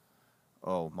for,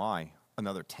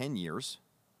 another 10 years.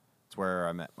 It's where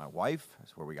I met my wife.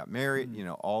 It's where we got married. It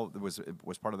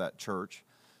was part of that church.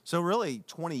 So really,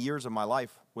 20 years of my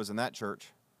life was in that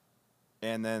church.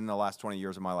 And then the last 20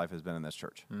 years of my life has been in this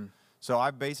church. So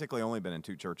I've basically only been in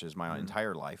 2 churches my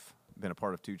entire life, been a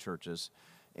part of 2 churches.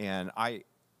 And I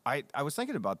was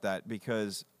thinking about that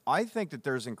because I think that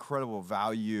there's incredible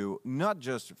value, not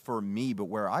just for me, but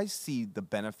where I see the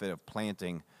benefit of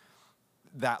planting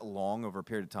that long over a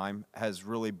period of time has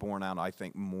really borne out, I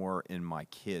think, more in my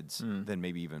kids than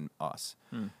maybe even us.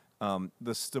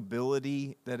 The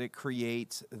stability that it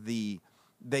creates,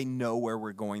 they know where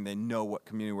we're going. They know what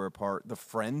community we're a part. The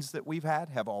friends that we've had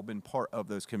have all been part of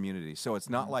those communities. So it's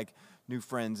not like new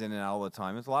friends in and out all the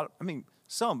time. It's a lot of,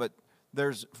 some, but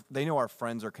they know our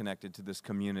friends are connected to this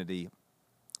community.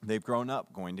 They've grown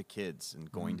up going to kids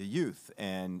and going to youth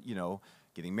and,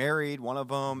 getting married, one of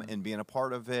them, and being a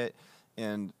part of it.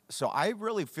 And so I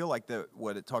really feel like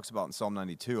what it talks about in Psalm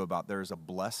 92 about there's a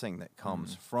blessing that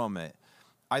comes from it.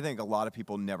 I think a lot of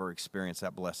people never experience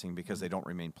that blessing because they don't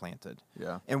remain planted.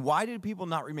 Yeah. And why did people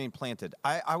not remain planted?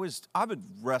 I've been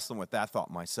wrestling with that thought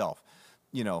myself.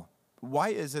 Why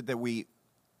is it that we,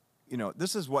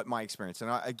 this is what my experience,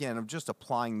 and I'm just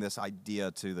applying this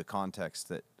idea to the context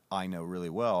that I know really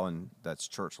well, and that's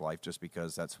church life, just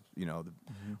because that's,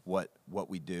 what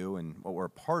we do and what we're a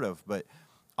part of. But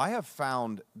I have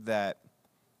found that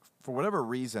for whatever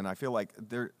reason, I feel like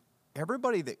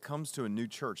everybody that comes to a new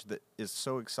church that is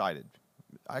so excited,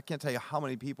 I can't tell you how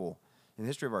many people in the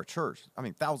history of our church,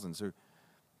 thousands who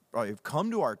have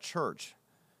come to our church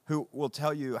who will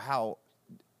tell you how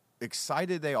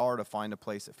excited they are to find a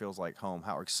place that feels like home,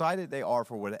 how excited they are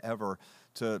for whatever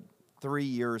to 3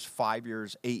 years, 5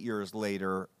 years, 8 years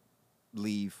later,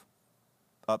 leave,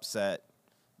 upset.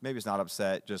 Maybe it's not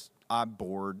upset, just I'm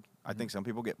bored. I think some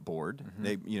people get bored.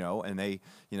 They,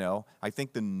 I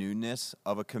think the newness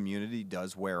of a community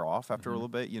does wear off after a little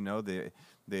bit,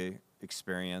 the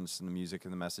experience and the music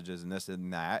and the messages and this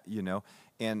and that,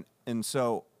 and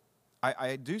so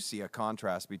I do see a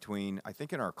contrast between, I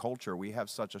think in our culture, we have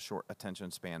such a short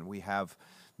attention span. We have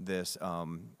this,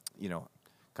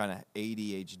 kind of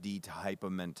ADHD type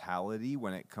of mentality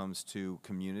when it comes to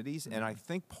communities. And I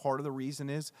think part of the reason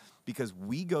is because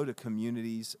we go to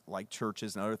communities like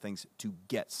churches and other things to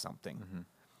get something.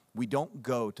 We don't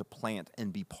go to plant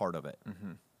and be part of it.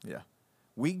 Yeah.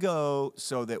 We go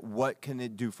so that what can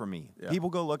it do for me? Yeah. People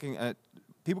go looking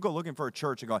for a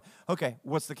church and go, okay,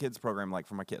 what's the kids program like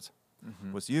for my kids?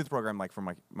 What's the youth program like for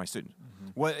my students?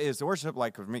 What is the worship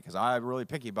like for me? Because I'm really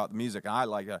picky about the music. I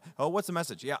like that. Oh, what's the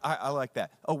message? Yeah, I like that.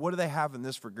 Oh, what do they have in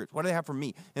this for groups? What do they have for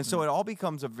me? And so it all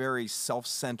becomes a very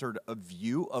self-centered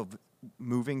view of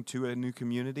moving to a new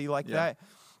community like that.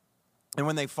 And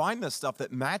when they find this stuff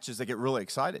that matches, they get really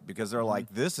excited because they're like,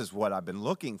 this is what I've been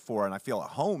looking for, and I feel at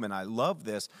home, and I love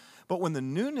this. But when the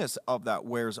newness of that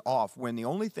wears off, when the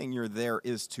only thing you're there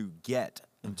is to get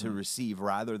and to receive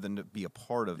rather than to be a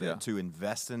part of it, to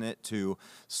invest in it, to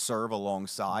serve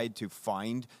alongside, to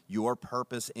find your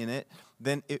purpose in it,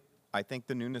 then I think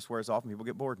the newness wears off and people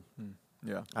get bored.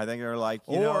 Yeah. I think they're like,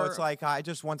 it's like, I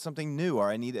just want something new,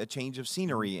 or I need a change of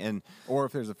scenery. Or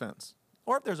if there's a fence.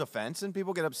 Or if there's offense and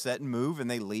people get upset and move and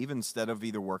they leave instead of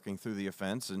either working through the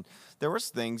offense. And there was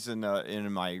things in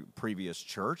my previous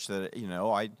church that,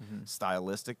 I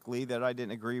stylistically that I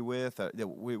didn't agree with that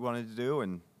we wanted to do.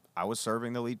 And I was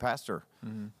serving the lead pastor.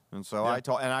 And so I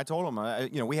told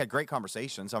him, we had great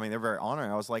conversations. They're very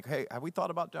honoring. I was like, hey, have we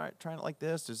thought about trying it like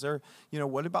this? Is there,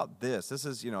 what about this? This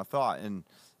is, a thought.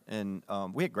 And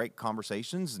we had great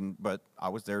conversations, but I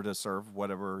was there to serve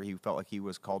whatever he felt like he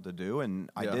was called to do, and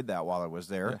I did that while I was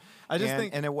there. I just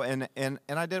think, and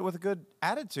I did it with a good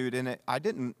attitude, and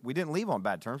we didn't leave on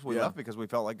bad terms. We left because we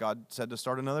felt like God said to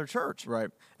start another church. Right.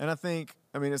 And I think,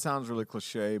 it sounds really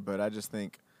cliche, but I just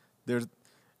think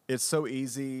it's so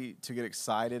easy to get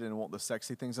excited and want the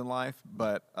sexy things in life.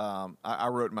 But I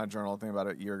wrote in my journal, I think about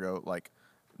it a year ago, like,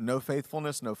 no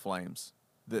faithfulness, no flames.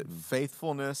 The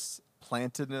faithfulness,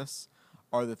 plantedness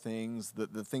are the things,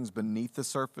 the things beneath the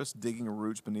surface, digging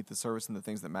roots beneath the surface, and the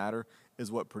things that matter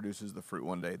is what produces the fruit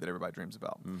one day that everybody dreams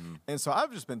about. And so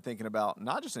I've just been thinking about,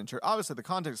 not just in church, obviously the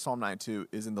context of Psalm 92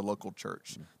 is in the local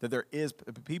church, that there is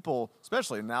people,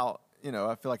 especially now, I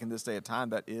feel like in this day of time,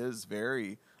 that is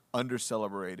very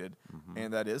under-celebrated,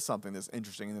 and that is something that's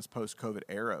interesting in this post-COVID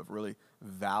era of really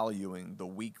valuing the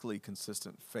weekly,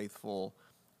 consistent, faithful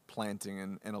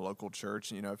planting in a local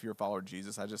church. You know, if you're a follower of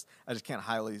Jesus, I just can't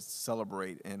highly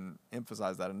celebrate and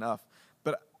emphasize that enough.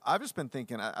 But I've just been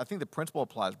thinking, I think the principle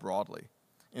applies broadly.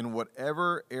 In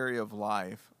whatever area of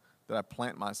life that I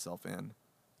plant myself in,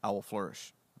 I will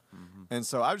flourish. And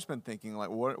so I've just been thinking, like,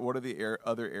 what are the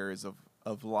other areas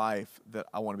of life that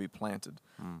I want to be planted?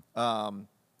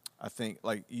 I think,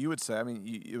 like you would say, I mean,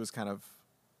 it was kind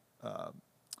of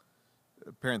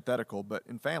parenthetical, but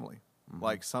in family,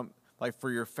 like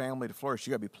for your family to flourish,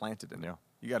 you got to be planted in it.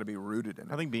 You got to be rooted in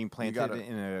it. I think being planted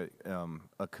in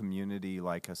a community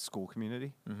like a school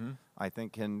community, I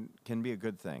think can be a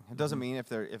good thing. It doesn't mean if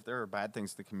there are bad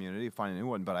things to the community, find a new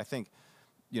one. But I think,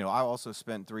 you know, I also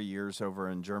spent 3 years over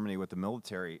in Germany with the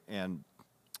military, and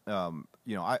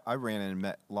you know, I ran in and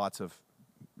met lots of,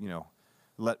 you know,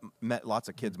 met lots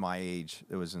of kids my age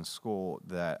that was in school,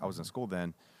 that I was in school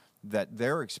then, that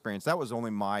their experience, that was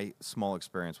only my small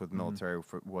experience with military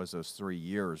was those 3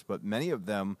 years, but many of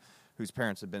them whose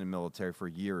parents have been in military for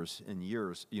years and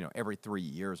years, you know, every 3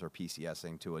 years are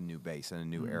PCSing to a new base in a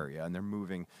new area, and they're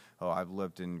moving. Oh, I've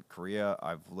lived in Korea,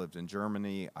 I've lived in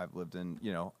Germany, I've lived in,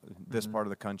 you know, this part of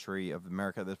the country of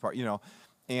America, this part, you know,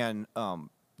 and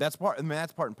that's part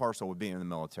and parcel with being in the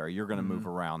military. You're going to move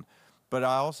around. But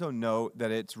I also know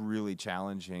that it's really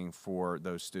challenging for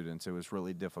those students. It was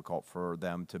really difficult for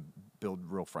them to build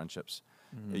real friendships.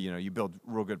 You know, you build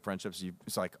real good friendships.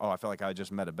 It's like, oh, I feel like I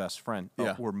just met a best friend.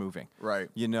 Oh, we're moving. Right.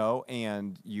 You know,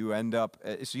 and you end up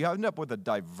with a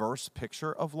diverse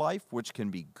picture of life, which can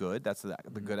be good. That's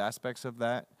the good aspects of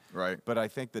that. Right. But I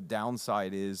think the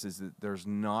downside is that there's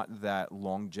not that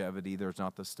longevity. There's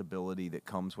not the stability that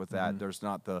comes with that. There's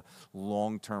not the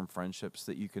long-term friendships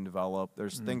that you can develop.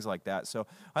 There's things like that. So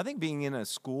I think being in a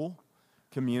school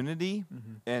community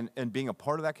and being a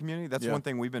part of that community, that's one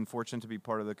thing. We've been fortunate to be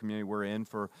part of the community we're in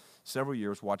for several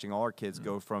years, watching all our kids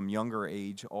go from younger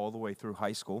age all the way through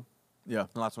high school. Yeah.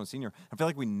 And last one senior. I feel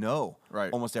like we know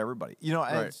almost everybody. You know,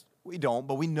 and we don't,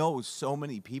 but we know so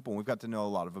many people. We've got to know a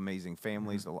lot of amazing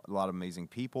families, a lot of amazing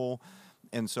people.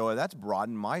 And so that's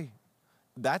broadened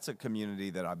that's a community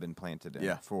that I've been planted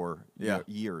in for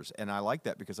years. And I like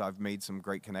that because I've made some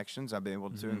great connections. I've been able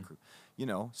to, you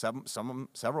know,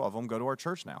 several of them go to our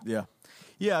church now. Yeah.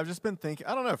 Yeah, I've just been thinking,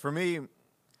 I don't know, for me,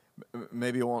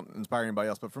 maybe it won't inspire anybody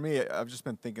else, but for me, I've just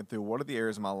been thinking through what are the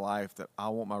areas of my life that I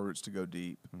want my roots to go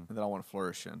deep and that I want to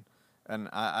flourish in. And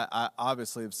I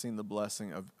obviously have seen the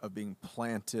blessing of being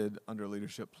planted under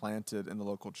leadership, planted in the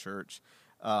local church,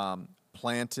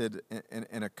 planted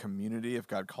in a community if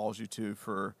God calls you to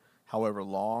for however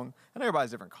long. And everybody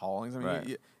has different callings. I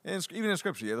mean, even in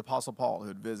Scripture, you have the Apostle Paul who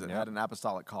had an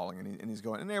apostolic calling, and he's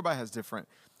going, and everybody has different.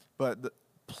 But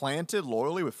planted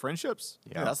loyally with friendships,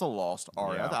 that's a lost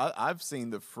art. Yeah. I've seen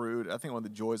the fruit. I think one of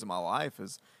the joys of my life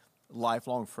is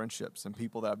lifelong friendships and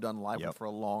people that I've done life with for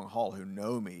a long haul who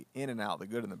know me in and out, the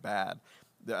good and the bad.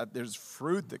 There's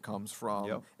fruit that comes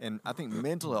from, and I think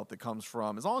mental health that comes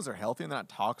from, as long as they're healthy and they're not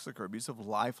toxic or abusive,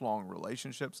 lifelong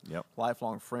relationships,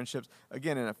 lifelong friendships.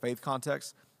 Again, in a faith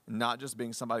context, not just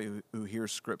being somebody who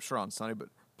hears Scripture on Sunday, but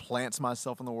plants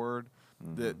myself in the Word,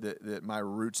 that my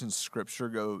roots in Scripture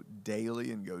go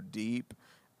daily and go deep.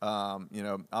 You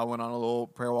know, I went on a little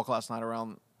prayer walk last night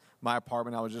around my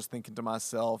apartment. I was just thinking to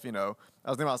myself, you know, I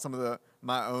was thinking about some of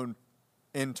my own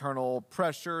internal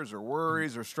pressures or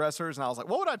worries or stressors, and I was like,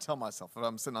 what would I tell myself if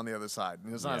I'm sitting on the other side?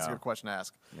 And it's not a good question to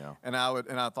ask. And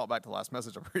I thought back to the last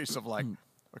message I preached of like,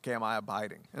 okay, am I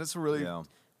abiding? And it's a really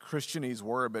Christianese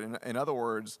word, but in other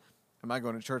words, am I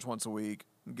going to church once a week,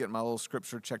 getting my little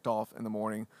Scripture checked off in the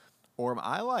morning, or am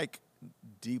I like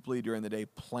deeply during the day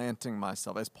planting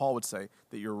myself, as Paul would say,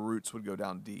 that your roots would go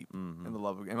down deep in the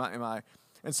love of God? Am I?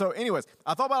 And so, anyways,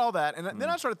 I thought about all that, and then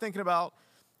I started thinking about,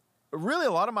 really,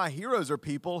 a lot of my heroes are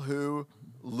people who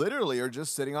literally are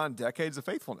just sitting on decades of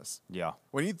faithfulness. Yeah.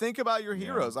 When you think about your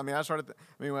heroes, I mean,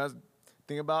 when I was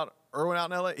thinking about Erwin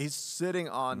out in LA, he's sitting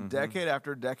on decade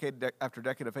after decade after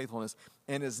decade of faithfulness,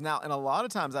 and is now, and a lot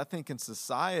of times I think in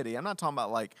society, I'm not talking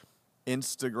about like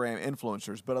Instagram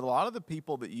influencers, but a lot of the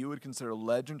people that you would consider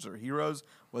legends or heroes,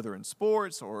 whether in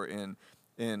sports or in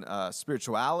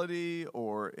spirituality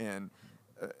or in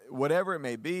whatever it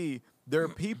may be, there are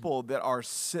people that are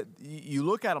you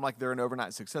look at them like they're an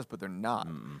overnight success, but they're not.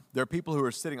 There are people who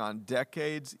are sitting on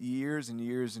decades, years and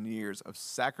years and years of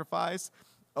sacrifice.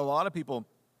 A lot of people,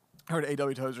 I heard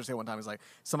A.W. Tozer say one time, he's like,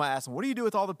 somebody asked him, what do you do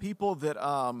with all the people that,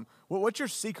 what's your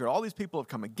secret? All these people have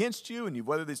come against you and you've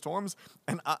weathered these storms.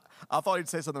 And I thought he'd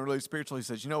say something really spiritual. He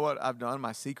says, you know what I've done,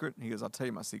 my secret? And he goes, I'll tell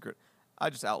you my secret. I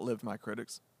just outlived my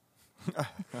critics.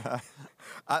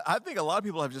 I think a lot of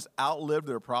people have just outlived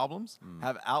their problems,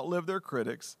 have outlived their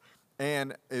critics,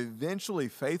 and eventually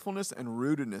faithfulness and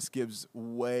rootedness gives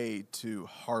way to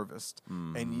harvest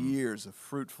and years of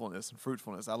fruitfulness and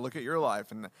fruitfulness. I look at your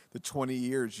life and the 20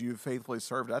 years you've faithfully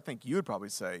served. I think you would probably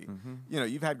say,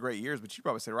 you've had great years, but you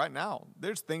probably say right now,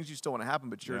 there's things you still want to happen,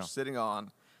 but you're sitting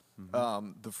on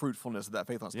the fruitfulness of that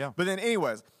faithfulness. Yeah. But then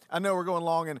anyways, I know we're going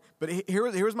long, but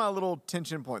here's my little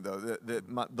tension point, though, the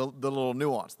little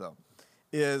nuance, though,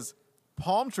 is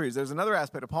palm trees. There's another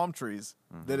aspect of palm trees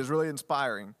that is really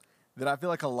inspiring, that I feel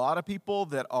like a lot of people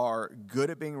that are good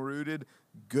at being rooted,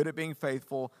 good at being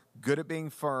faithful, good at being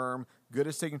firm, good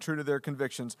at sticking true to their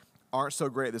convictions, aren't so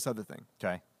great at this other thing.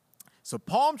 Okay. So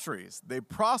palm trees, they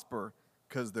prosper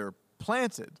because they're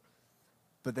planted,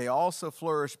 but they also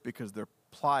flourish because they're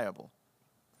pliable.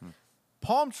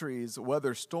 Palm trees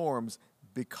weather storms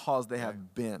because they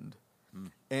have bend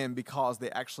and because they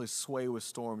actually sway with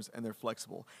storms and they're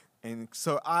flexible. And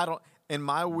so and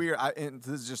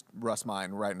this is just Russ'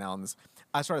 mind right now on this,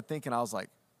 I started thinking, I was like,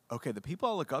 okay, the people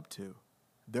I look up to,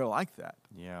 they're like that.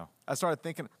 Yeah. I started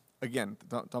thinking, again,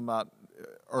 talking about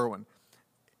Erwin.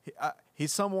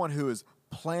 He's someone who is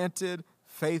planted,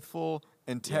 faithful,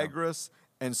 integrous,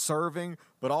 and serving,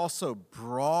 but also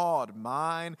broad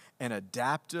mind and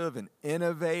adaptive and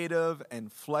innovative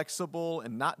and flexible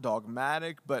and not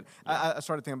dogmatic. But I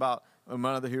started thinking about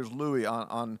here's Louis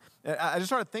on I just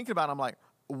started thinking about it. I'm like,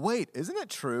 wait, isn't it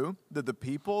true that the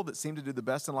people that seem to do the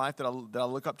best in life that I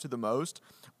look up to the most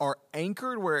are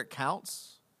anchored where it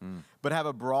counts, but have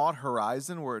a broad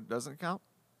horizon where it doesn't count,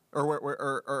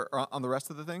 or on the rest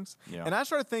of the things? Yeah. And I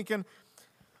started thinking,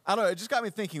 I don't know, it just got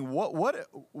me thinking, what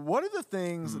are the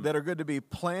things that are good to be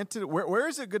planted? Where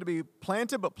is it good to be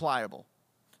planted but pliable,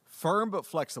 firm but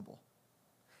flexible,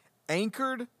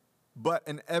 anchored but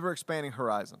an ever-expanding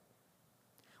horizon?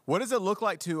 What does it look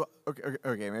like to,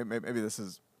 okay, maybe this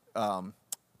is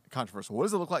controversial. What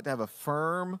does it look like to have a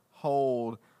firm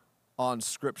hold on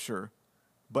Scripture,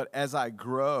 but as I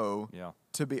grow,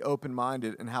 to be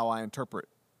open-minded in how I interpret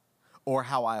or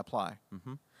how I apply?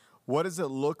 What does it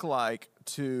look like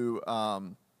to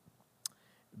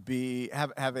maybe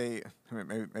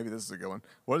this is a good one.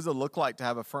 What does it look like to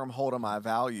have a firm hold on my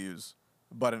values,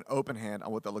 but an open hand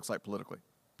on what that looks like politically?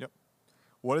 Yep.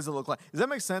 What does it look like? Does that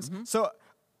make sense? So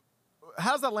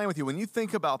how does that land with you? When you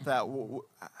think about that,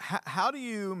 how do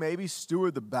you maybe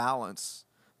steward the balance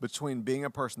between being a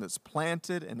person that's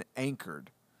planted and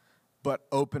anchored, but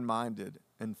open-minded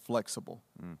and flexible?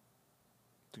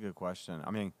 It's a good question.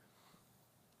 I mean,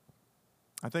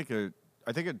 I think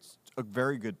it's a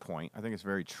very good point. I think it's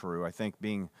very true. I think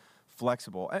being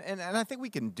flexible, and I think we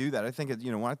can do that. I think,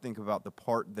 when I think about the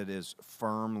part that is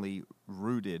firmly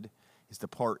rooted is the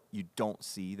part you don't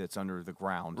see that's under the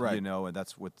ground, right. And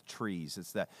that's with the trees.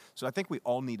 It's that. So I think we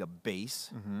all need a base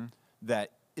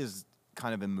that is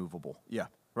kind of immovable. Yeah.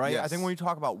 Right? Yes. I think when we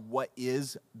talk about what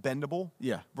is bendable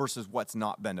versus what's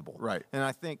not bendable. Right. And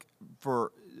I think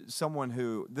for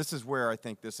someone this is where I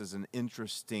think this is an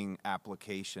interesting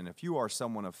application. If you are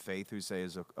someone of faith who say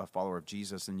is a follower of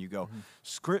Jesus and you go,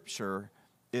 Scripture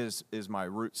is my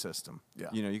root system. Yeah.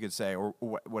 You could say, or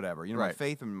whatever. My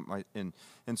faith and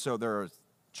so there are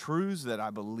truths that I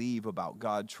believe about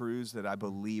God, truths that I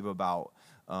believe about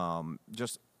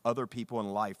just other people in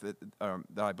life that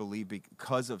I believe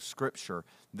because of Scripture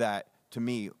that to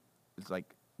me it's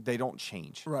like they don't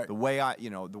change. Right. The way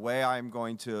I'm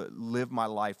going to live my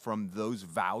life from those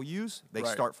values, they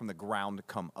start from the ground to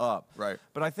come up. Right.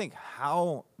 But I think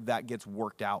how that gets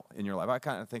worked out in your life, I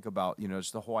kind of think about,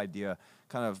 just the whole idea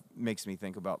kind of makes me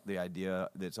think about the idea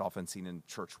that's often seen in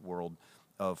church world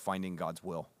of finding God's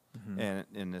will. And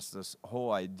it's this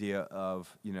whole idea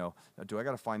of, do I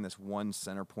got to find this one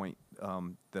center point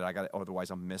that I got,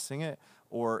 otherwise I'm missing it?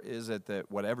 Or is it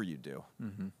that whatever you do,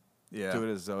 do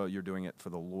it as though you're doing it for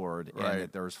the Lord, and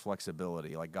that there's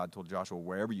flexibility. Like God told Joshua,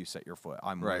 wherever you set your foot,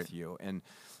 I'm with you. And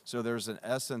so there's an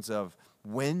essence of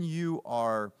when you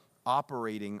are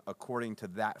operating according to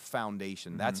that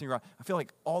foundation, that's in your, I feel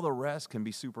like all the rest can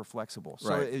be super flexible.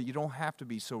 So you don't have to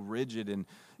be so rigid, and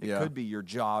it could be your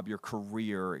job, your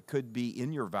career, it could be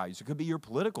in your values, it could be your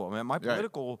political. I mean, my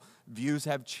political views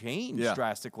have changed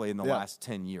drastically in the last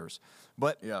 10 years.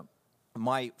 But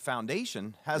my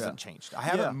foundation hasn't changed. I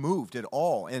haven't moved at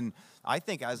all. And I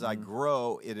think as I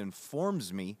grow, it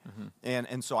informs me.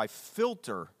 And so I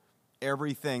filter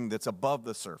everything that's above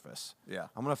the surface. Yeah.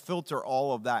 I'm going to filter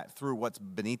all of that through what's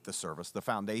beneath the surface, the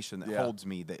foundation that holds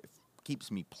me, that keeps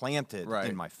me planted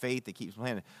in my faith, that keeps me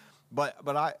planted.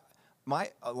 But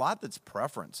a lot that's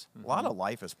preference. A lot of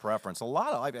life is preference. A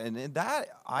lot of life, and that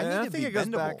I need to be it goes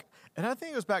bendable. back, and I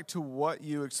think it goes back to what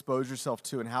you expose yourself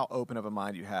to and how open of a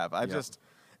mind you have.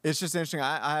 It's just interesting.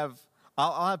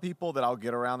 I'll have people that I'll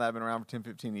get around that have been around for 10,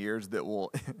 15 years that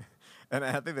will, and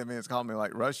I think they mean it's calling me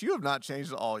like, Russ, you have not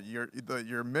changed at all.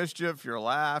 Your mischief, your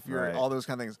laugh, your all those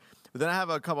kind of things. But then I have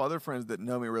a couple other friends that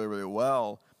know me really, really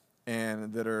well,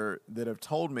 and that have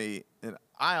told me, and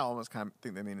I almost kind of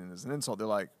think they mean it as an insult. They're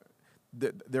like,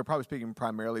 they're probably speaking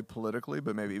primarily politically,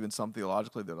 but maybe even some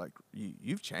theologically. They're like,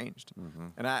 you've changed.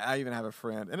 And I even have a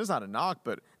friend, and it's not a knock,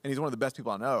 and he's one of the best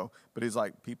people I know, but he's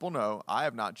like, people know I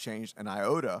have not changed an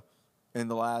iota in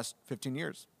the last 15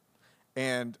 years.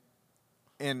 And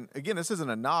again, this isn't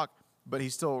a knock, but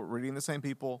he's still reading the same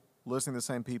people, listening to the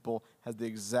same people, has the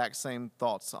exact same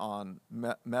thoughts on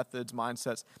methods,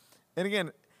 mindsets. And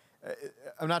again,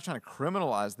 I'm not trying to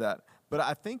criminalize that, but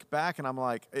I think back and I'm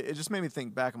like, it just made me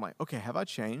think back. I'm like, okay, have I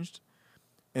changed?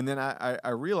 And then I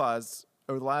realized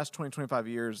over the last 20, 25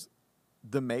 years,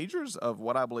 the majors of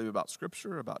what I believe about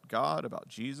Scripture, about God, about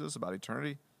Jesus, about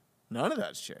eternity, none of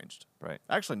that's changed. Right.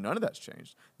 Actually, none of that's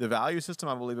changed. The value system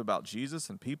I believe about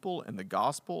Jesus and people and the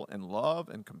gospel and love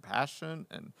and compassion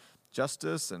and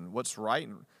justice and what's right,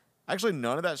 and actually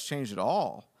none of that's changed at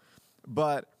all.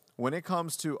 But when it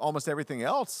comes to almost everything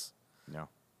else, No.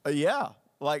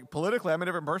 Like politically, I'm a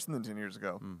different person than 10 years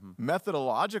ago.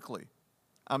 Methodologically,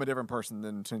 I'm a different person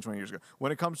than 10, 20 years ago.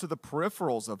 When it comes to the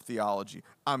peripherals of theology,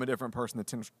 I'm a different person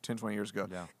than 10, 20 years ago.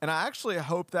 Yeah. And I actually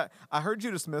hope that, I heard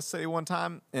Judah Smith say one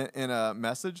time in a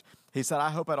message, he said, I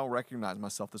hope I don't recognize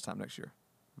myself this time next year.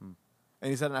 And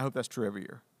he said, and I hope that's true every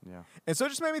year. Yeah. And so it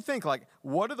just made me think, like,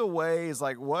 what are the ways,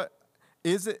 like, what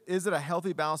is it a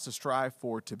healthy balance to strive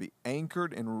for, to be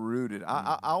anchored and rooted?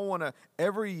 I want to,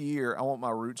 every year, I want my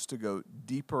roots to go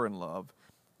deeper in love,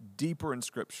 deeper in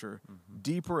Scripture,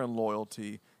 deeper in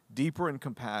loyalty, deeper in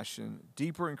compassion,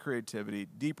 deeper in creativity,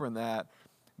 deeper in that.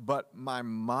 But my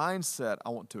mindset, I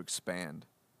want to expand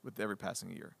with every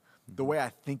passing year. The way I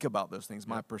think about those things,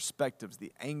 my perspectives,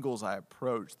 the angles I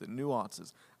approach, the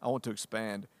nuances, I want to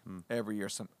expand every year.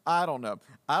 I don't know.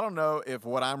 I don't know if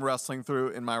what I'm wrestling through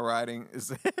in my writing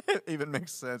is even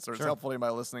makes sense or it's helpful to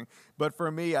anybody listening. But for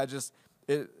me,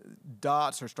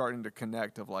 dots are starting to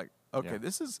connect of like, okay,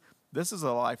 this is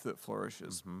a life that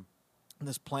flourishes.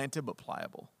 That's planted but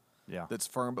pliable. Yeah. That's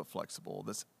firm but flexible.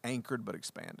 That's anchored but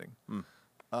expanding.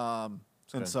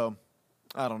 good. So,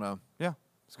 I don't know. Yeah.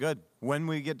 It's good. When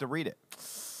we get to read it,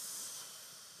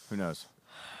 who knows?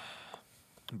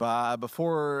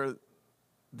 Before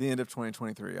the end of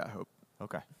 2023, I hope.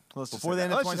 Okay. Let's Before the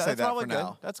end of 2023, that's probably good.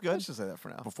 now. That's good. Let's just say that for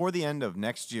now. Before the end of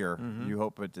next year, you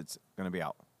hope it's going to be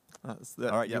out. All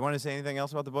right. You want to say anything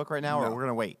else about the book right now, or we're going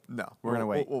to wait? No. We're going to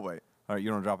wait. We'll wait. All right.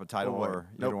 You don't want to drop a title, We'll wait. or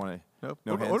you Nope. don't want to? Nope.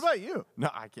 No What hints? about you? No,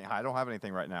 I can't. I don't have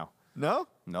anything right now. No?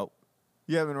 Nope.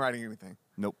 You haven't been writing anything?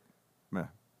 Nope. Meh.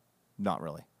 Not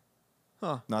really.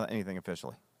 Huh. Not anything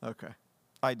officially. Okay.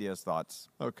 Ideas, thoughts,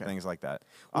 Okay. things like that.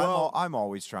 Well- I'm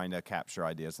always trying to capture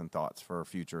ideas and thoughts for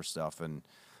future stuff,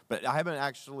 but I haven't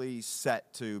actually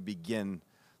set to begin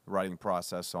the writing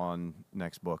process on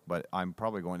next book. But I'm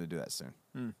probably going to do that soon.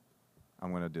 I'm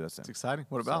going to do that soon. It's exciting.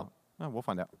 What about? We'll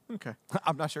find out. Okay.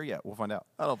 I'm not sure yet. We'll find out.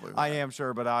 I don't believe I that. am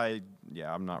sure, but I'm not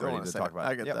Don't ready wanna to say talk it. about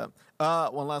it. I get Yep.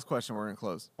 that. One last question. We're going to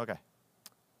close. Okay.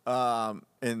 Over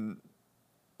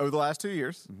the last 2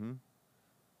 years,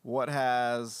 what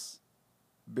has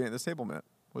been this table minute?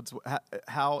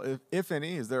 How, if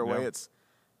any, is there a way Yeah. it's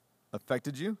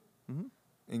affected you,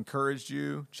 encouraged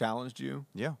you, challenged you?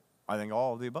 Yeah, I think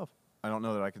all of the above. I don't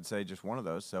know that I could say just one of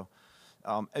those. So,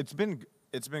 it's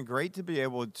been great to be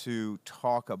able to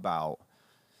talk about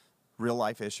real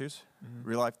life issues,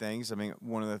 real life things. I mean,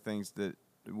 one of the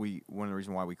reasons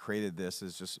why we created this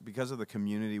is just because of the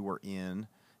community we're in.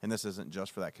 And this isn't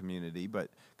just for that community, but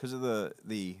because of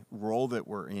the role that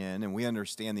we're in, and we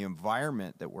understand the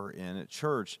environment that we're in at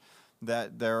church,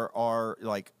 that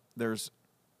there's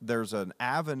an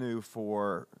avenue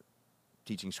for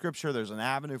teaching Scripture. There's an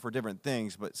avenue for different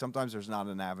things, but sometimes there's not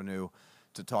an avenue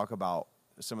to talk about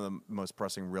some of the most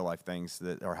pressing real life things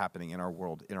that are happening in our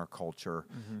world, in our culture.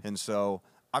 And so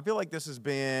I feel like this has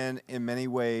been, in many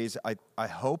ways, I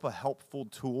hope, a helpful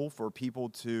tool for people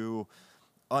to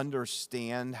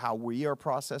understand how we are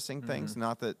processing things.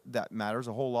 Not that that matters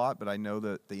a whole lot, but I know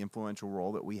that the influential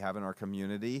role that we have in our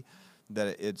community,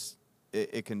 that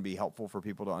it can be helpful for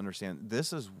people to understand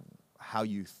this is how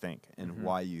you think and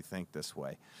why you think this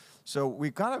way. So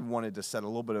we kind of wanted to set a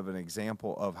little bit of an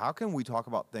example of how can we talk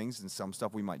about things and some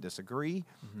stuff we might disagree.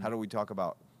 How do we talk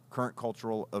about current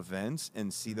cultural events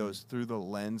and see those through the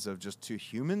lens of just two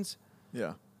humans,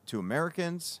 Yeah. two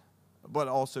Americans, but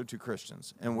also to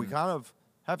Christians. And we kind of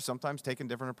have sometimes taken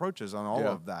different approaches on all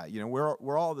of that. You know,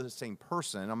 we're all the same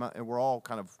person. And we're all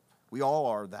we all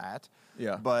are that.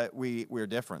 Yeah. But we're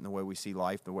different in the way we see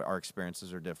life. The way our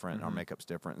experiences are different. Our makeup's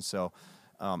different. And so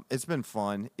it's been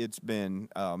fun. It's been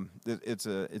it's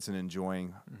an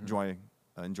enjoyment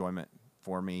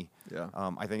for me. Yeah.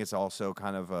 I think it's also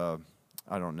kind of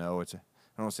I don't know. I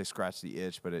don't want to say scratch the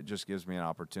itch, but it just gives me an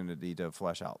opportunity to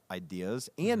flesh out ideas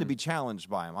and to be challenged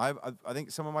by them. I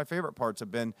think some of my favorite parts have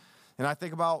been, and I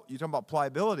think about, you talking about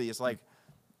pliability, it's like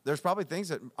there's probably things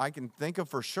that I can think of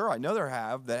for sure. I know there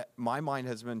have, that my mind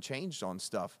has been changed on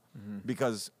stuff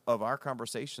because of our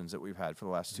conversations that we've had for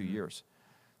the last 2 years.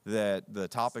 That the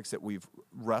topics that we've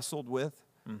wrestled with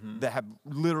that have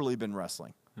literally been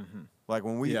wrestling. Like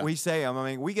when we say, I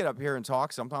mean, we get up here and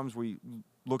talk, sometimes we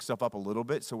look stuff up a little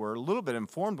bit, so we're a little bit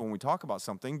informed when we talk about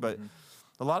something, but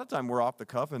a lot of time we're off the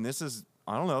cuff, and this is,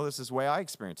 I don't know, this is the way I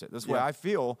experience it. This is the way I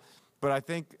feel. But I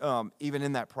think even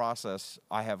in that process,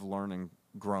 I have learned and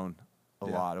grown a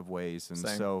lot of ways. And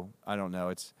so, I don't know,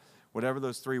 it's whatever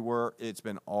those three were, it's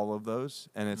been all of those,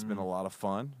 and it's been a lot of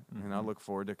fun. And I look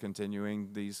forward to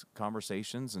continuing these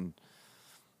conversations. And,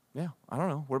 yeah, I don't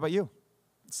know. What about you?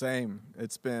 Same.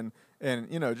 It's been,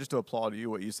 and, you know, just to applaud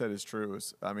you, what you said is true.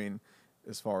 I mean,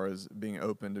 as far as being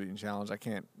open to being challenged, I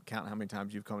can't count how many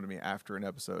times you've come to me after an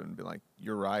episode and been like,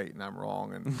 "You're right," and I'm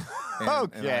wrong. And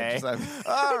okay,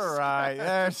 all right,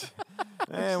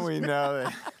 and we know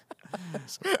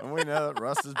that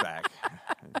Russ is back.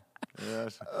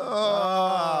 Yes.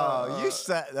 Oh, you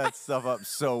set that stuff up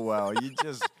so well. You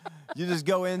just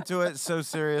go into it so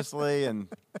seriously, and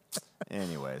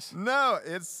anyways. No,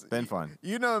 it's been fun.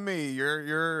 You know me.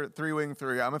 You're 3-wing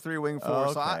 3. I'm a 3-wing 4.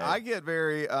 Okay. So I get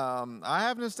very I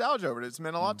have nostalgia over it. It's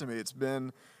meant a lot to me. It's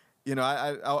been, you know,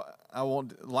 I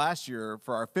won't. Last year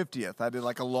for our 50th, I did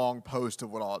like a long post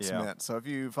of what all it's meant. So if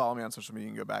you follow me on social media,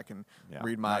 you can go back and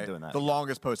read the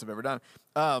longest post I've ever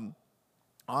done.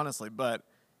 Honestly, but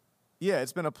yeah,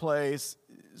 it's been a place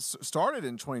started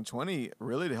in 2020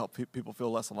 really to help people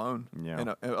feel less alone. Yeah.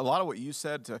 And a lot of what you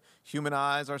said, to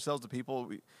humanize ourselves to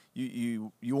people,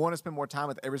 you want to spend more time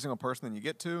with every single person than you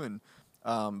get to, and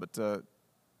but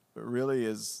really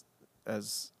as a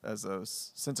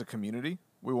sense of community,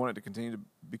 we want it to continue to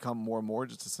become more and more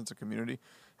just a sense of community,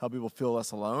 help people feel less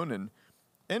alone,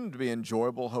 and to be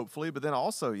enjoyable, hopefully. But then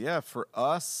also, for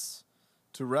us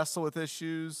to wrestle with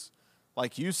issues,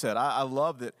 like you said, I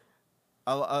love that.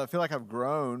 I feel like I've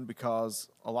grown because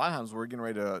a lot of times we're getting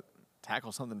ready to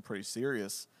tackle something pretty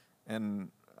serious, and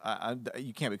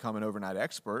you can't become an overnight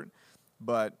expert,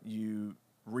 but you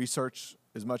research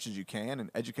as much as you can and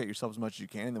educate yourself as much as you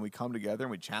can, and then we come together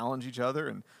and we challenge each other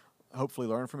and hopefully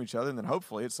learn from each other, and then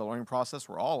hopefully it's a learning process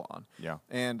we're all on. Yeah.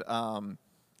 And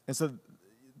so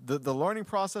the learning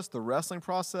process, the wrestling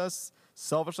process,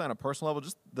 selfishly on a personal level,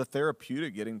 just the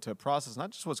therapeutic getting to process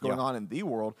not just what's going on in the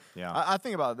world. Yeah. I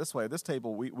think about it this way. At this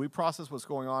table, we process what's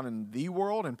going on in the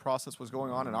world and process what's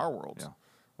going on in our world. Yeah.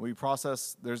 We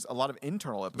process, there's a lot of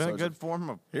internal episodes. It's been a good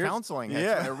form of counseling.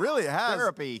 Yeah, it really has.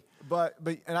 Therapy. But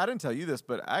and I didn't tell you this,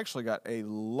 but I actually got a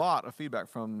lot of feedback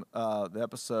from the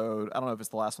episode. I don't know if it's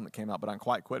the last one that came out, but on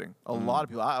Quiet Quitting. A lot of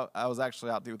people. I was actually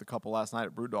out there with a couple last night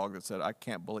at Brewdog that said, "I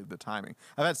can't believe the timing."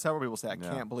 I've had several people say, "I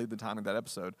can't believe the timing of that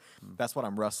episode." That's what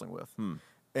I'm wrestling with.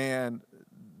 And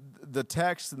the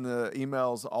text and the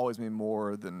emails always mean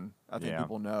more than I think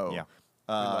people know. Yeah.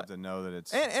 We love to know that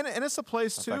it's and it's a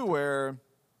place too where.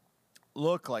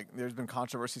 Look, like there's been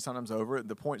controversy sometimes over it.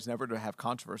 The point is never to have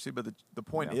controversy, but the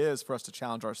point is for us to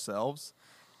challenge ourselves.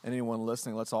 And anyone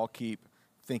listening, let's all keep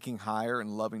thinking higher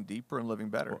and loving deeper and living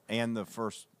better. And the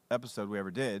first episode we ever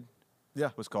did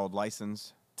was called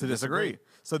License to Disagree.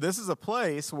 So this is a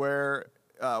place where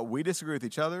we disagree with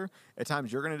each other. At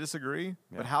times you're going to disagree,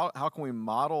 but how can we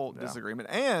model disagreement?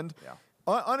 And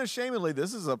unashamedly,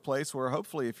 this is a place where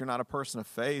hopefully if you're not a person of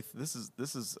faith, this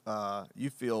is you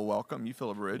feel welcome, you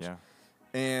feel a bridge. Yeah.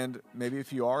 And maybe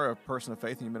if you are a person of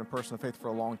faith and you've been a person of faith for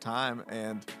a long time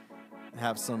and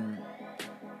have some,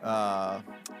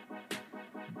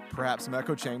 perhaps some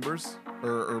echo chambers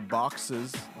or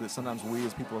boxes that sometimes we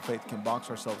as people of faith can box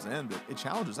ourselves in, that it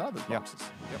challenges out of those boxes.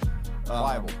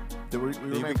 Pliable. That we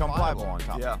remain become pliable on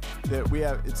top. Yeah. That we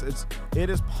have. It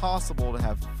is possible to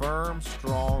have firm,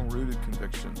 strong, rooted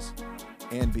convictions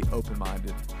and be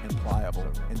open-minded and pliable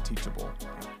and teachable,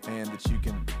 and that you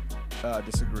can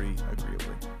disagree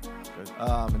agreeably.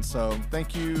 And so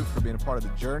thank you for being a part of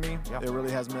the journey. It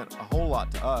really has meant a whole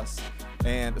lot to us.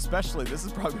 And especially, this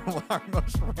is probably one of our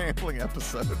most rambling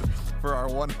episodes for our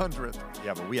 100th.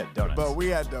 Yeah, but we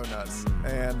had donuts.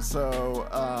 And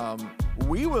so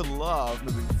we would love,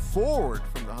 moving forward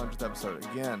from the 100th episode,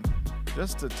 again,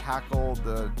 just to tackle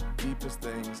the deepest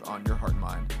things on your heart and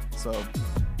mind. So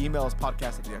email us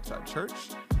podcast@thex.church.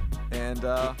 And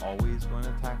We're always going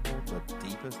to tackle the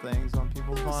deepest things on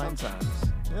people's minds.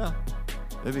 sometimes. Yeah.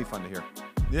 It'd be fun to hear.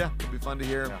 Yeah, it'd be fun to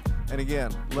hear. Yeah. And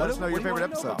again, let us know your favorite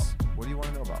episodes. What do you want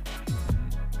to know about?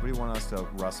 What do you want us to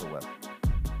wrestle with?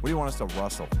 What do you want us to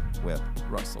rustle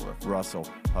with?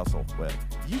 Hustle with.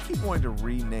 You keep wanting to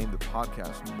rename the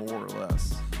podcast more or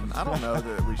less. And I don't know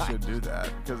that we should do that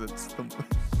because it's the...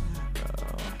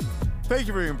 Thank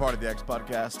you for being part of the X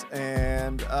Podcast.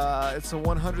 And it's the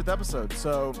 100th episode.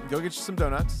 So go get you some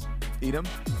donuts, eat them,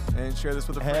 and share this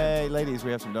with a friend. Hey, ladies,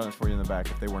 we have some donuts for you in the back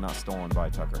if they were not stolen by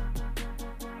Tucker.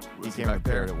 He Was came back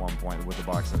prepared there? at one point with the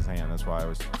box in his hand. That's why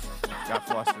I got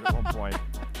flustered at one point.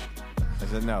 I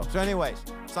said no. So anyways,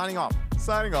 signing off.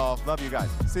 Signing off. Love you guys.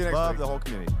 See you next Love week. the whole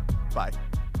community. Bye.